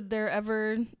 And should there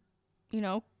ever,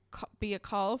 be a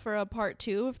call for a part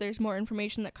 2, if there's more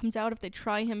information that comes out, if they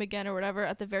try him again or whatever,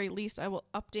 at the very least, I will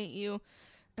update you,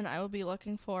 and I will be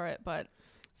looking for it. But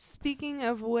speaking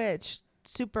of which...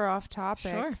 super off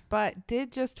topic, sure. But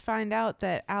did just find out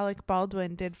that Alec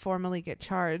Baldwin did formally get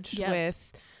charged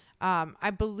with,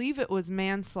 I believe it was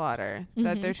manslaughter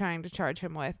that they're trying to charge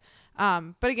him with.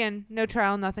 But again, no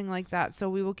trial, nothing like that.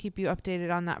 So we will keep you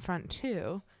updated on that front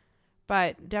too.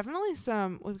 But definitely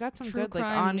we've got some true good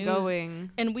ongoing news.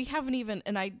 And we haven't even,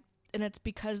 and it's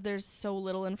because there's so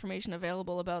little information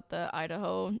available about the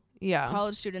Idaho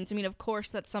college students. I mean, of course,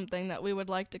 that's something that we would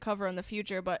like to cover in the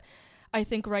future, but I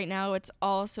think right now it's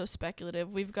all so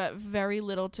speculative. We've got very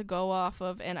little to go off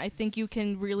of, and I think you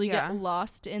can really get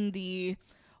lost in the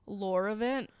lore of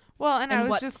it. Well, and I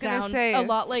was just going to say, a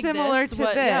lot like similar this,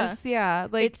 to this. Yeah.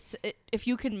 If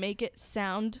you can make it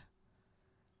sound,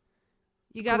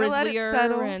 you got to let it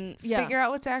settle and figure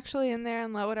out what's actually in there,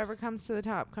 and let whatever comes to the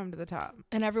top come to the top.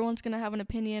 And everyone's going to have an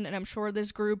opinion, and I'm sure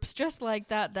there's groups just like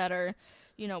that are...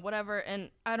 whatever, and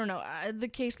I don't know, the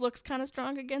case looks kind of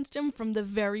strong against him from the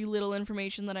very little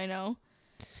information that I know.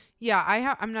 Yeah,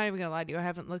 I'm not even gonna lie to you, I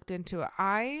haven't looked into it.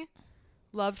 I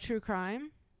love true crime,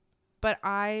 but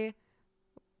I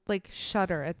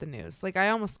shudder at the news. I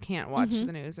almost can't watch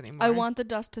the news anymore. I want the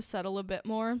dust to settle a bit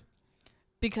more,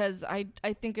 because I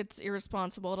think it's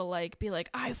irresponsible to be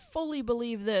like, I fully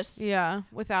believe this. Yeah,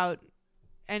 without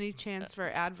any chance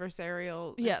for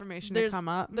adversarial information to come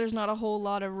up. There's not a whole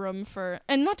lot of room for,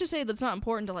 and not to say that's not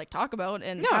important to talk about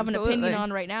and have an opinion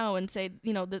on right now, and say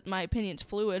that my opinion's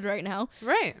fluid right now.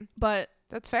 Right. But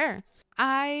that's fair.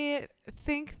 I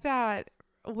think that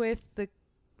with the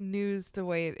news the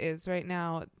way it is right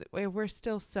now, we're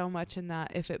still so much in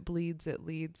that if it bleeds it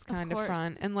leads kind of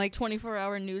front, and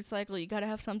 24-hour news cycle, you got to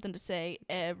have something to say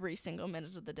every single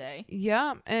minute of the day.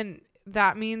 Yeah, and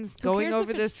that means going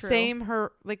over the same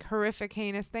horrific,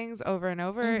 heinous things over and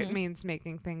over. It means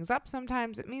making things up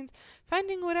sometimes. It means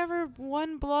finding whatever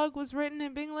one blog was written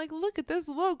and being like, look at this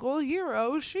local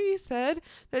hero. She said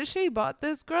that she bought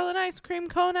this girl an ice cream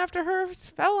cone after hers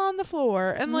fell on the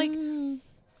floor. And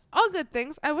all good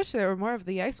things. I wish there were more of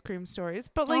the ice cream stories.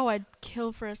 But I'd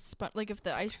kill for a if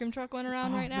the ice cream truck went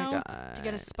around right now to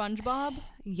get a SpongeBob.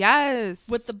 Yes,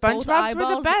 with the both eyeballs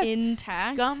were the best.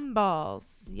 Intact. Gumballs.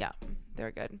 Yeah,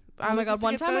 they're good. Oh my god!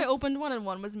 One time I opened one and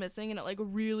one was missing, and it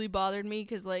really bothered me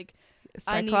because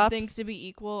I need things to be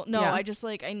equal. No, I just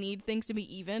I need things to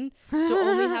be even. So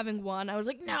only having one, I was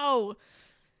like, no.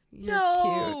 You're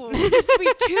cute. It has to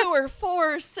be 2 or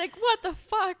 4 or 6. What the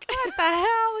fuck? What the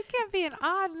hell? It can't be an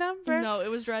odd number. No, it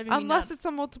was driving me unless nuts. It's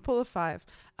a multiple of 5.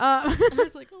 I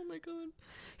was like, oh my god.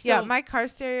 So, yeah, my car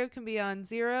stereo can be on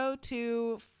 0,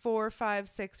 2, 4, 5,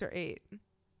 6, or 8.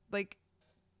 Like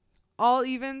all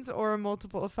evens or a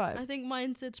multiple of 5. I think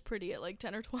mine sits pretty at like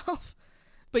 10 or 12.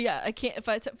 But yeah, I can't. If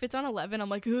it's on 11, I'm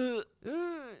like, ugh.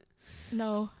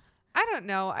 No. I don't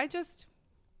know.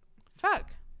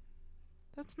 Fuck.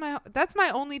 That's my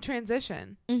only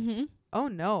transition. Mm-hmm. Oh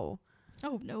no.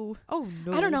 Oh no. Oh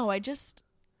no. I don't know.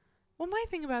 Well, my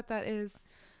thing about that is.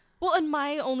 Well, and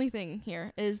my only thing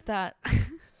here is that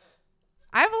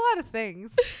I have a lot of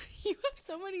things. You have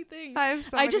so many things. I have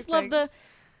so many I just things. love the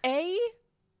A.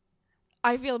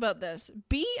 I feel about this.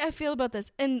 B. I feel about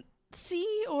this. And C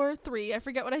or 3. I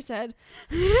forget what I said.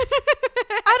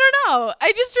 I don't know.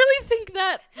 I just really think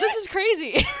that this is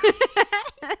crazy.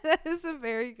 That is a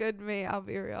very good me. I'll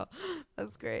be real.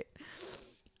 That's great.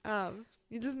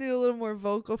 You just need a little more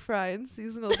vocal fry and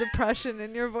seasonal depression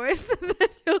in your voice, and then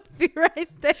you'll be right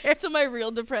there. So my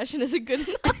real depression isn't good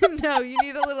enough. No, you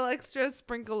need a little extra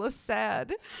sprinkle of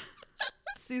sad.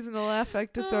 Seasonal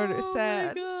affect disorder,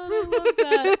 sad. Oh my god,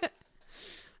 I love that.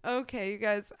 Okay, you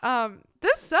guys.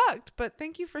 This sucked, but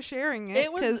thank you for sharing it.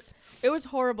 It was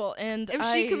horrible, and if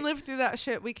she can live through that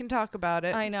shit, we can talk about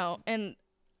it. I know, and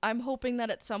I'm hoping that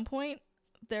at some point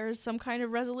there's some kind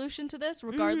of resolution to this,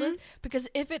 regardless. Because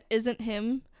if it isn't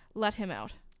him, let him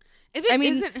out. If it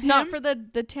isn't him, not for the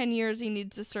 10 years he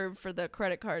needs to serve for the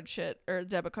credit card shit or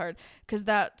debit card, because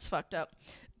that's fucked up.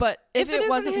 But if it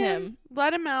wasn't him,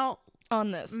 let him out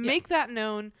on this. Make that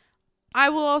known. I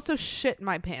will also shit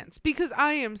my pants because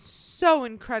I am so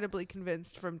incredibly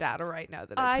convinced from data right now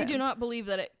that it's him. do not believe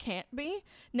that it can't be.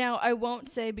 Now, I won't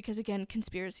say, because again,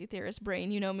 conspiracy theorist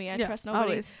brain, you know me, I trust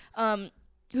nobody. Always.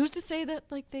 Who's to say that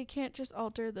like they can't just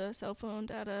alter the cell phone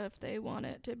data if they want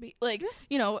it to be like,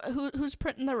 you know, who's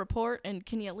printing the report, and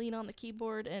can you lean on the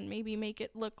keyboard and maybe make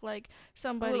it look like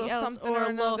somebody else or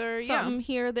another, something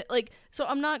here that like, so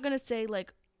I'm not going to say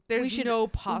like, there's no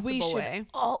possible way. We should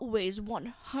always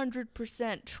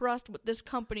 100% trust what this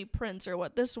company prints or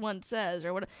what this one says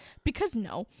or what, because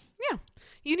no. Yeah.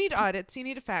 You need audits. You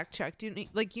need a fact check. You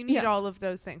need all of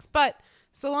those things. But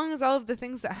so long as all of the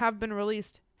things that have been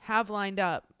released have lined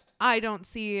up, I don't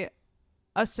see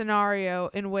a scenario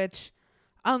in which,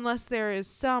 unless there is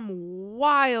some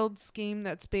wild scheme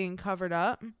that's being covered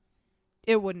up,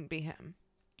 it wouldn't be him.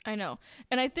 I know.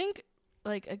 And I think,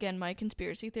 like, again, my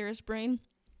conspiracy theorist brain,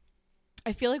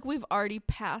 I feel like we've already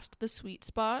passed the sweet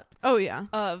spot. Oh, yeah.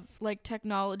 Of, like,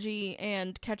 technology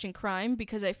and catching crime,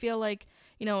 because I feel like,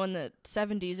 you know, in the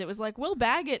 70s, it was like, we'll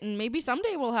bag it and maybe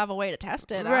someday we'll have a way to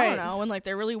test it. Right. I don't know. And, like,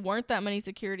 there really weren't that many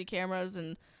security cameras,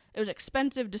 and it was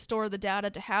expensive to store the data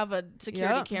to have a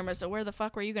security camera, so where the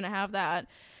fuck were you going to have that?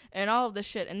 And all of this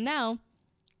shit. And now,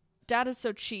 data's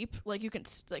so cheap, like, you can,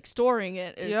 like, storing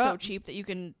it is so cheap that you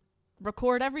can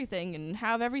record everything and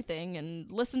have everything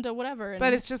and listen to whatever.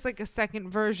 But it's just like a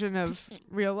second version of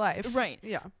real life. Right.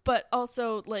 Yeah. But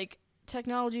also, like,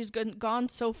 technology's gone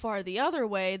so far the other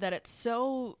way that it's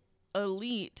so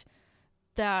elite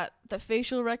that the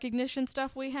facial recognition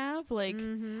stuff we have, like,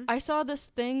 I saw this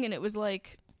thing and it was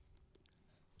like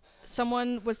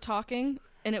someone was talking,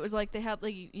 and it was like they had,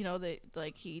 like, you know,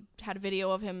 he had a video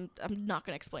of him. I'm not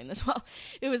going to explain this well.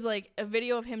 It was like a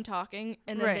video of him talking,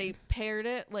 and then they paired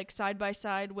it like side by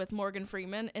side with Morgan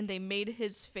Freeman, and they made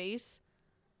his face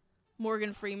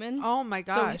Morgan Freeman. Oh my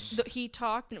gosh. So he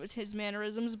talked and it was his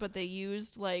mannerisms, but they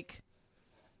used, like,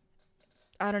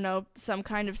 I don't know, some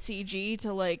kind of CG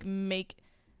to, like, make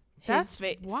his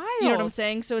face. Wild. You know what I'm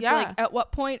saying? So it's like, at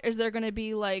what point is there going to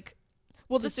be, like,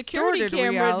 well, the security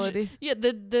camera,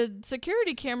 the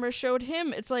security camera showed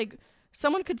him. It's like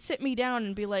someone could sit me down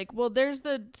and be like, well, there's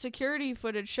the security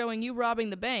footage showing you robbing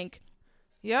the bank.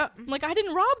 Yep. I'm like, I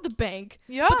didn't rob the bank.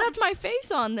 Yeah. But that's my face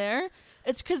on there.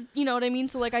 It's because, you know what I mean?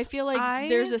 So, like, I feel like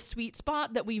there's a sweet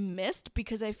spot that we missed,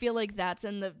 because I feel like that's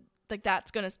in the, like,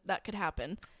 that could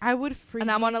happen. I would freaking...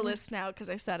 And I'm on a list now because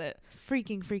I said it.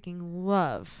 Freaking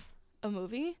love. A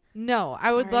movie? No,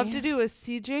 I would love to do a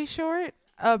CJ short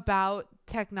about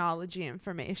technology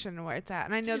information, where it's at.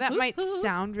 And I know that might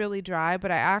sound really dry, but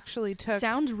I actually took...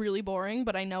 Sounds really boring,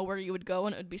 but I know where you would go,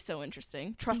 and it would be so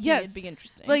interesting. Trust me, it'd be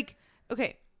interesting. Like,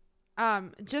 okay,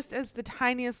 just as the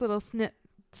tiniest little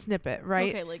snippet, right?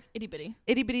 Okay, like itty bitty.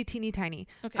 Itty bitty, teeny tiny.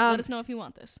 Okay, let us know if you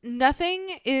want this.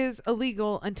 Nothing is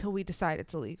illegal until we decide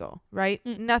it's illegal, right?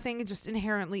 Nothing just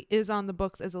inherently is on the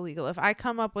books as illegal. If I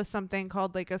come up with something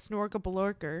called like a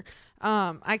snorkelbalorker,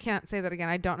 I can't say that again.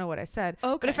 I don't know what I said.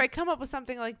 Okay. But if I come up with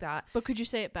something like that. But could you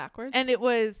say it backwards? And it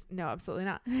was, no, absolutely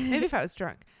not. Maybe if I was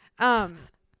drunk.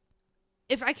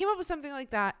 If I came up with something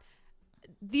like that,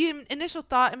 the initial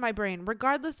thought in my brain,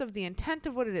 regardless of the intent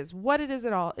of what it is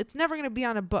at all, it's never going to be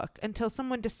on a book until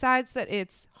someone decides that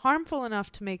it's harmful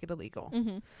enough to make it illegal.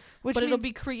 Mm-hmm. But it'll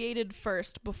be created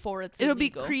first before it's illegal. It'll be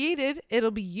created,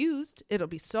 it'll be used, it'll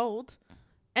be sold,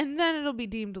 and then it'll be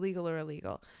deemed legal or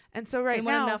illegal. And so when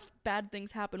now, enough bad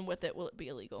things happen with it, will it be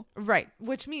illegal? Right.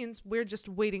 Which means we're just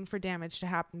waiting for damage to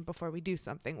happen before we do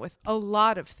something with a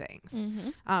lot of things.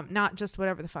 Mm-hmm. Not just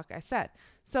whatever the fuck I said.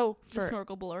 So for the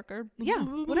snorkelbalorker. Yeah,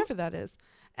 whatever that is.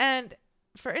 And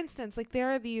for instance, like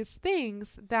there are these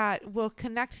things that will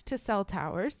connect to cell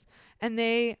towers, and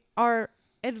they are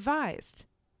advised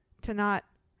to not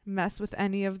mess with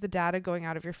any of the data going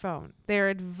out of your phone. They're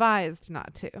advised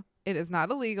not to. It is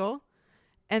not illegal.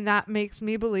 And that makes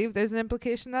me believe there's an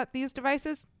implication that these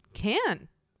devices can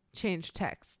change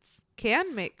texts,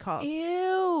 can make calls.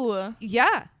 Ew.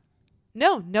 Yeah.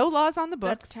 No laws on the books.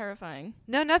 That's terrifying.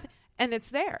 No, nothing. And it's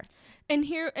there.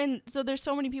 And so there's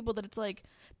so many people that it's like,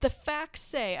 the facts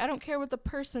say, I don't care what the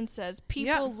person says,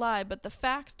 people lie, but the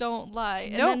facts don't lie.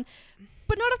 Nope.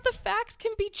 But not if the facts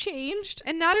can be changed.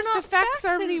 And not if the facts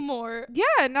are anymore.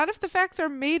 Yeah, not if the facts are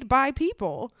made by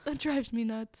people. That drives me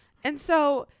nuts. And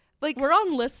so, like, we're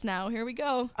on lists now. Here we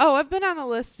go. Oh, I've been on a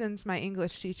list since my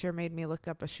English teacher made me look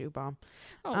up a shoe bomb.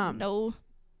 Oh, no.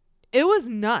 It was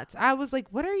nuts. I was like,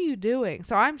 what are you doing?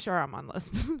 So I'm sure I'm on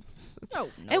lists. Oh,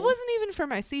 no. It wasn't even for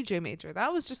my CJ major.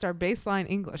 That was just our baseline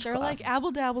English They're class. like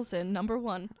Abel Dabbleson, number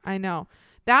 1. I know.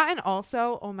 That, and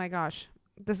also, oh my gosh,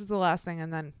 this is the last thing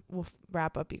and then we'll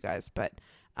wrap up, you guys. But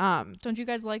don't you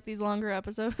guys like these longer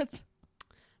episodes?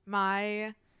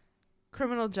 My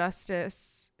criminal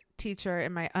justice teacher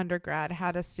in my undergrad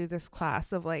had us do this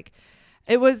class of like,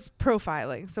 it was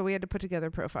profiling. So we had to put together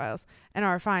profiles. And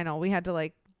our final, we had to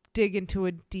like dig into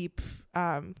a deep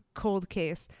cold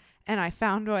case. And I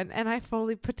found one, and I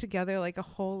fully put together like a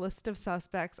whole list of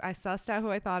suspects. I sussed out who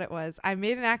I thought it was. I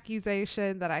made an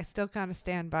accusation that I still kind of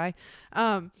stand by.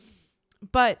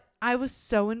 But I was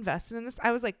so invested in this.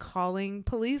 I was like calling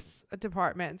police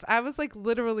departments. I was like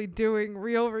literally doing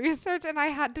real research, and I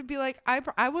had to be like,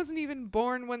 I wasn't even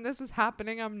born when this was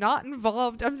happening. I'm not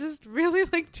involved. I'm just really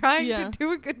like trying to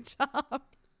do a good job.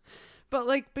 But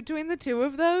like between the two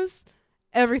of those,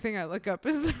 everything I look up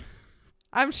is...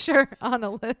 I'm sure on a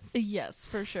list. Yes,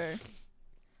 for sure.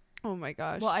 Oh my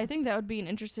gosh. Well, I think that would be an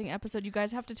interesting episode. You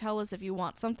guys have to tell us if you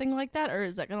want something like that, or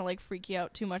is that gonna like freak you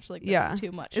out too much? Like, that's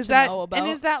too much to know about. And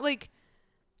is that like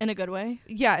in a good way?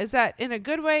 Yeah. Is that in a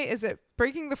good way? Is it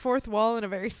breaking the fourth wall in a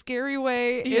very scary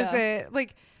way? Yeah. Is it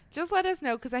like, just let us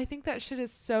know, because I think that shit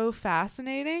is so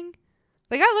fascinating.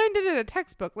 Like, I learned it in a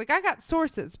textbook. Like, I got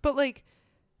sources, but like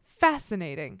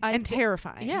fascinating and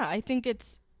terrifying. Yeah, I think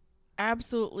it's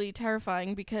absolutely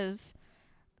terrifying, because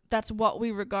that's what we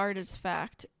regard as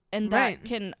fact, and that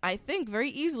can, I think,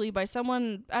 very easily by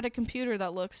someone at a computer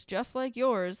that looks just like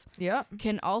yours,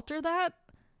 can alter that.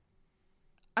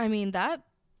 I mean,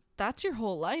 that's your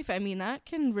whole life. I mean, that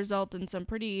can result in some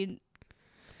pretty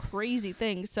crazy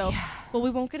things. So well, we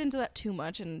won't get into that too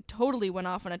much, and totally went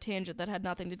off on a tangent that had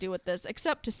nothing to do with this,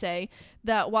 except to say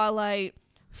that while I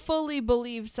fully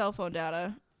believe cell phone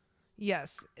data,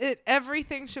 yes,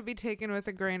 everything should be taken with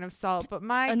a grain of salt. But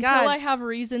God, until I have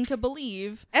reason to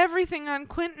believe, everything on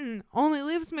Quentin only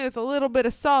leaves me with a little bit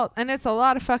of salt, and it's a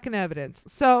lot of fucking evidence.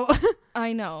 So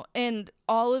I know, and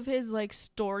all of his like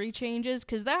story changes,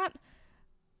 because that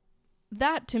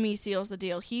to me seals the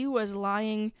deal. He was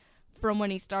lying from when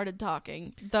he started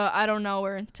talking. I don't know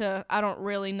her to I don't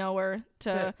really know her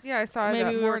to I saw her maybe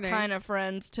that we morning. were kind of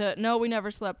friends to no, we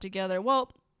never slept together.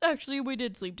 Well, actually, we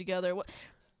did sleep together.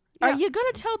 Are you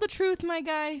gonna tell the truth, my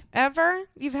guy? Ever?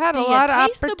 You've had a lot of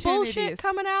opportunities. Do you taste the bullshit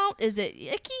coming out? Is it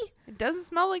icky? It doesn't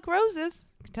smell like roses.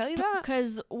 I can tell you that.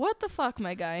 Because what the fuck,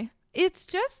 my guy? It's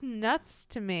just nuts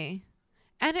to me.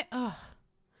 And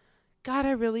God,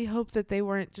 I really hope that they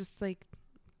weren't just like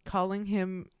calling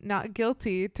him not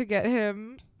guilty to get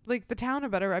him, like, the town a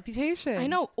better reputation. I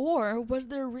know. Or was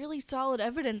there really solid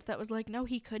evidence that was like, no,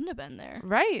 he couldn't have been there?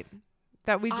 Right.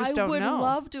 That we just don't know. I would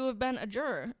love to have been a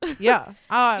juror. Yeah. Oh,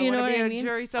 I want to be a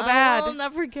jury so bad. I'll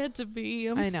never get to be.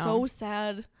 I'm so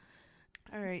sad.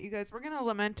 All right, you guys, we're going to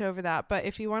lament over that. But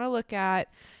if you want to look at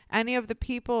any of the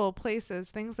people, places,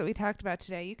 things that we talked about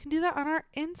today, you can do that on our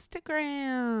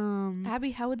Instagram.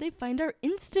 Abby, how would they find our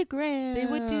Instagram? They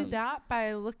would do that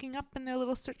by looking up in their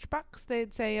little search box.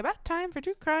 They'd say, about time for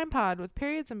True Crime Pod, with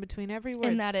periods in between every word.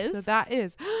 And that is? So that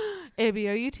is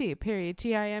ABOUT, period,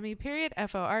 TIME, period,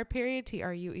 FOR, period,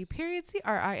 TRUE, period,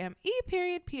 CRIME,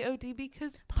 period, POD,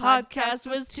 because podcast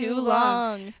was too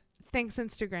long. Thanks,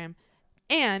 Instagram.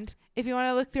 And if you want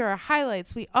to look through our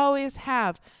highlights, we always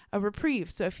have a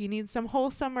reprieve. So if you need some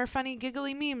wholesome or funny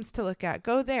giggly memes to look at,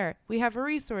 go there. We have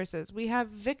resources. We have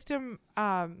victim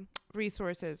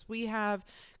resources. We have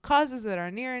causes that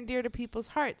are near and dear to people's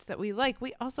hearts that we like.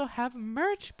 We also have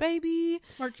merch, baby.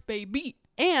 Merch, baby.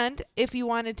 And if you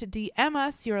wanted to DM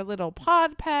us your little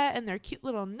pod pet and their cute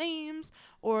little names,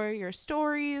 or your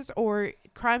stories, or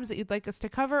crimes that you'd like us to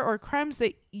cover, or crimes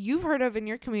that you've heard of in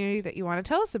your community that you want to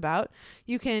tell us about,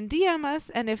 you can DM us.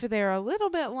 And if they're a little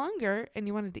bit longer and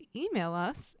you wanted to email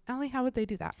us, Allie, how would they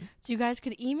do that? So you guys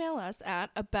could email us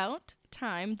at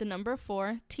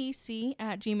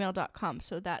abouttime4tc@gmail.com.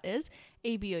 So that is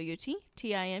ABOUTTIME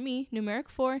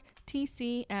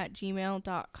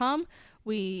 4tc@gmail.com.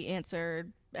 We answer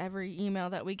every email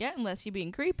that we get, unless you're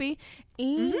being creepy.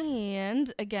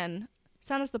 And again,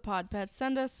 send us the pod pets.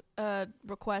 Send us a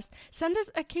request. Send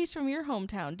us a case from your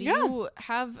hometown. Do you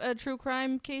have a true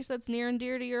crime case that's near and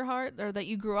dear to your heart, or that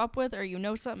you grew up with, or you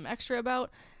know something extra about?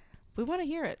 We want to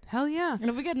hear it. Hell yeah. And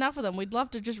if we get enough of them, we'd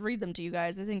love to just read them to you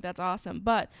guys. I think that's awesome.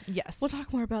 But yes, we'll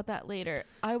talk more about that later.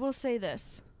 I will say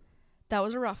this. That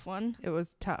was a rough one. It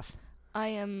was tough. I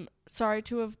am sorry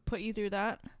to have put you through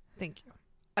that. Thank you.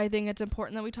 I think it's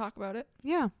important that we talk about it.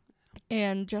 Yeah.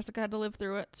 And Jessica had to live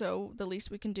through it, so the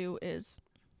least we can do is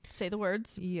say the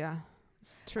words. Yeah.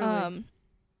 Truly.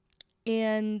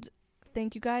 And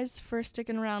thank you guys for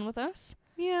sticking around with us.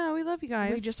 Yeah, we love you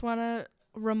guys. We just want to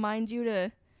remind you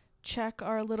to check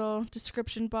our little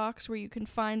description box where you can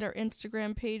find our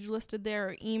Instagram page listed there,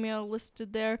 our email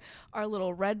listed there, our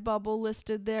little Redbubble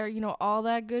listed there, you know, all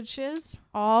that good shiz.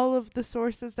 All of the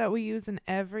sources that we use in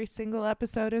every single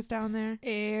episode is down there.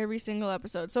 Every single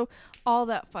episode. So all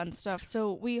that fun stuff.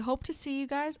 So we hope to see you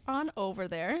guys on over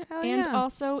there. Hell and yeah.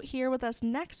 also here with us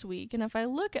next week. And if I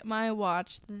look at my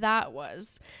watch, that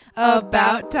was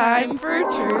About Time for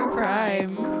True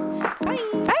Crime. Bye.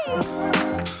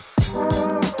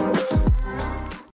 Bye.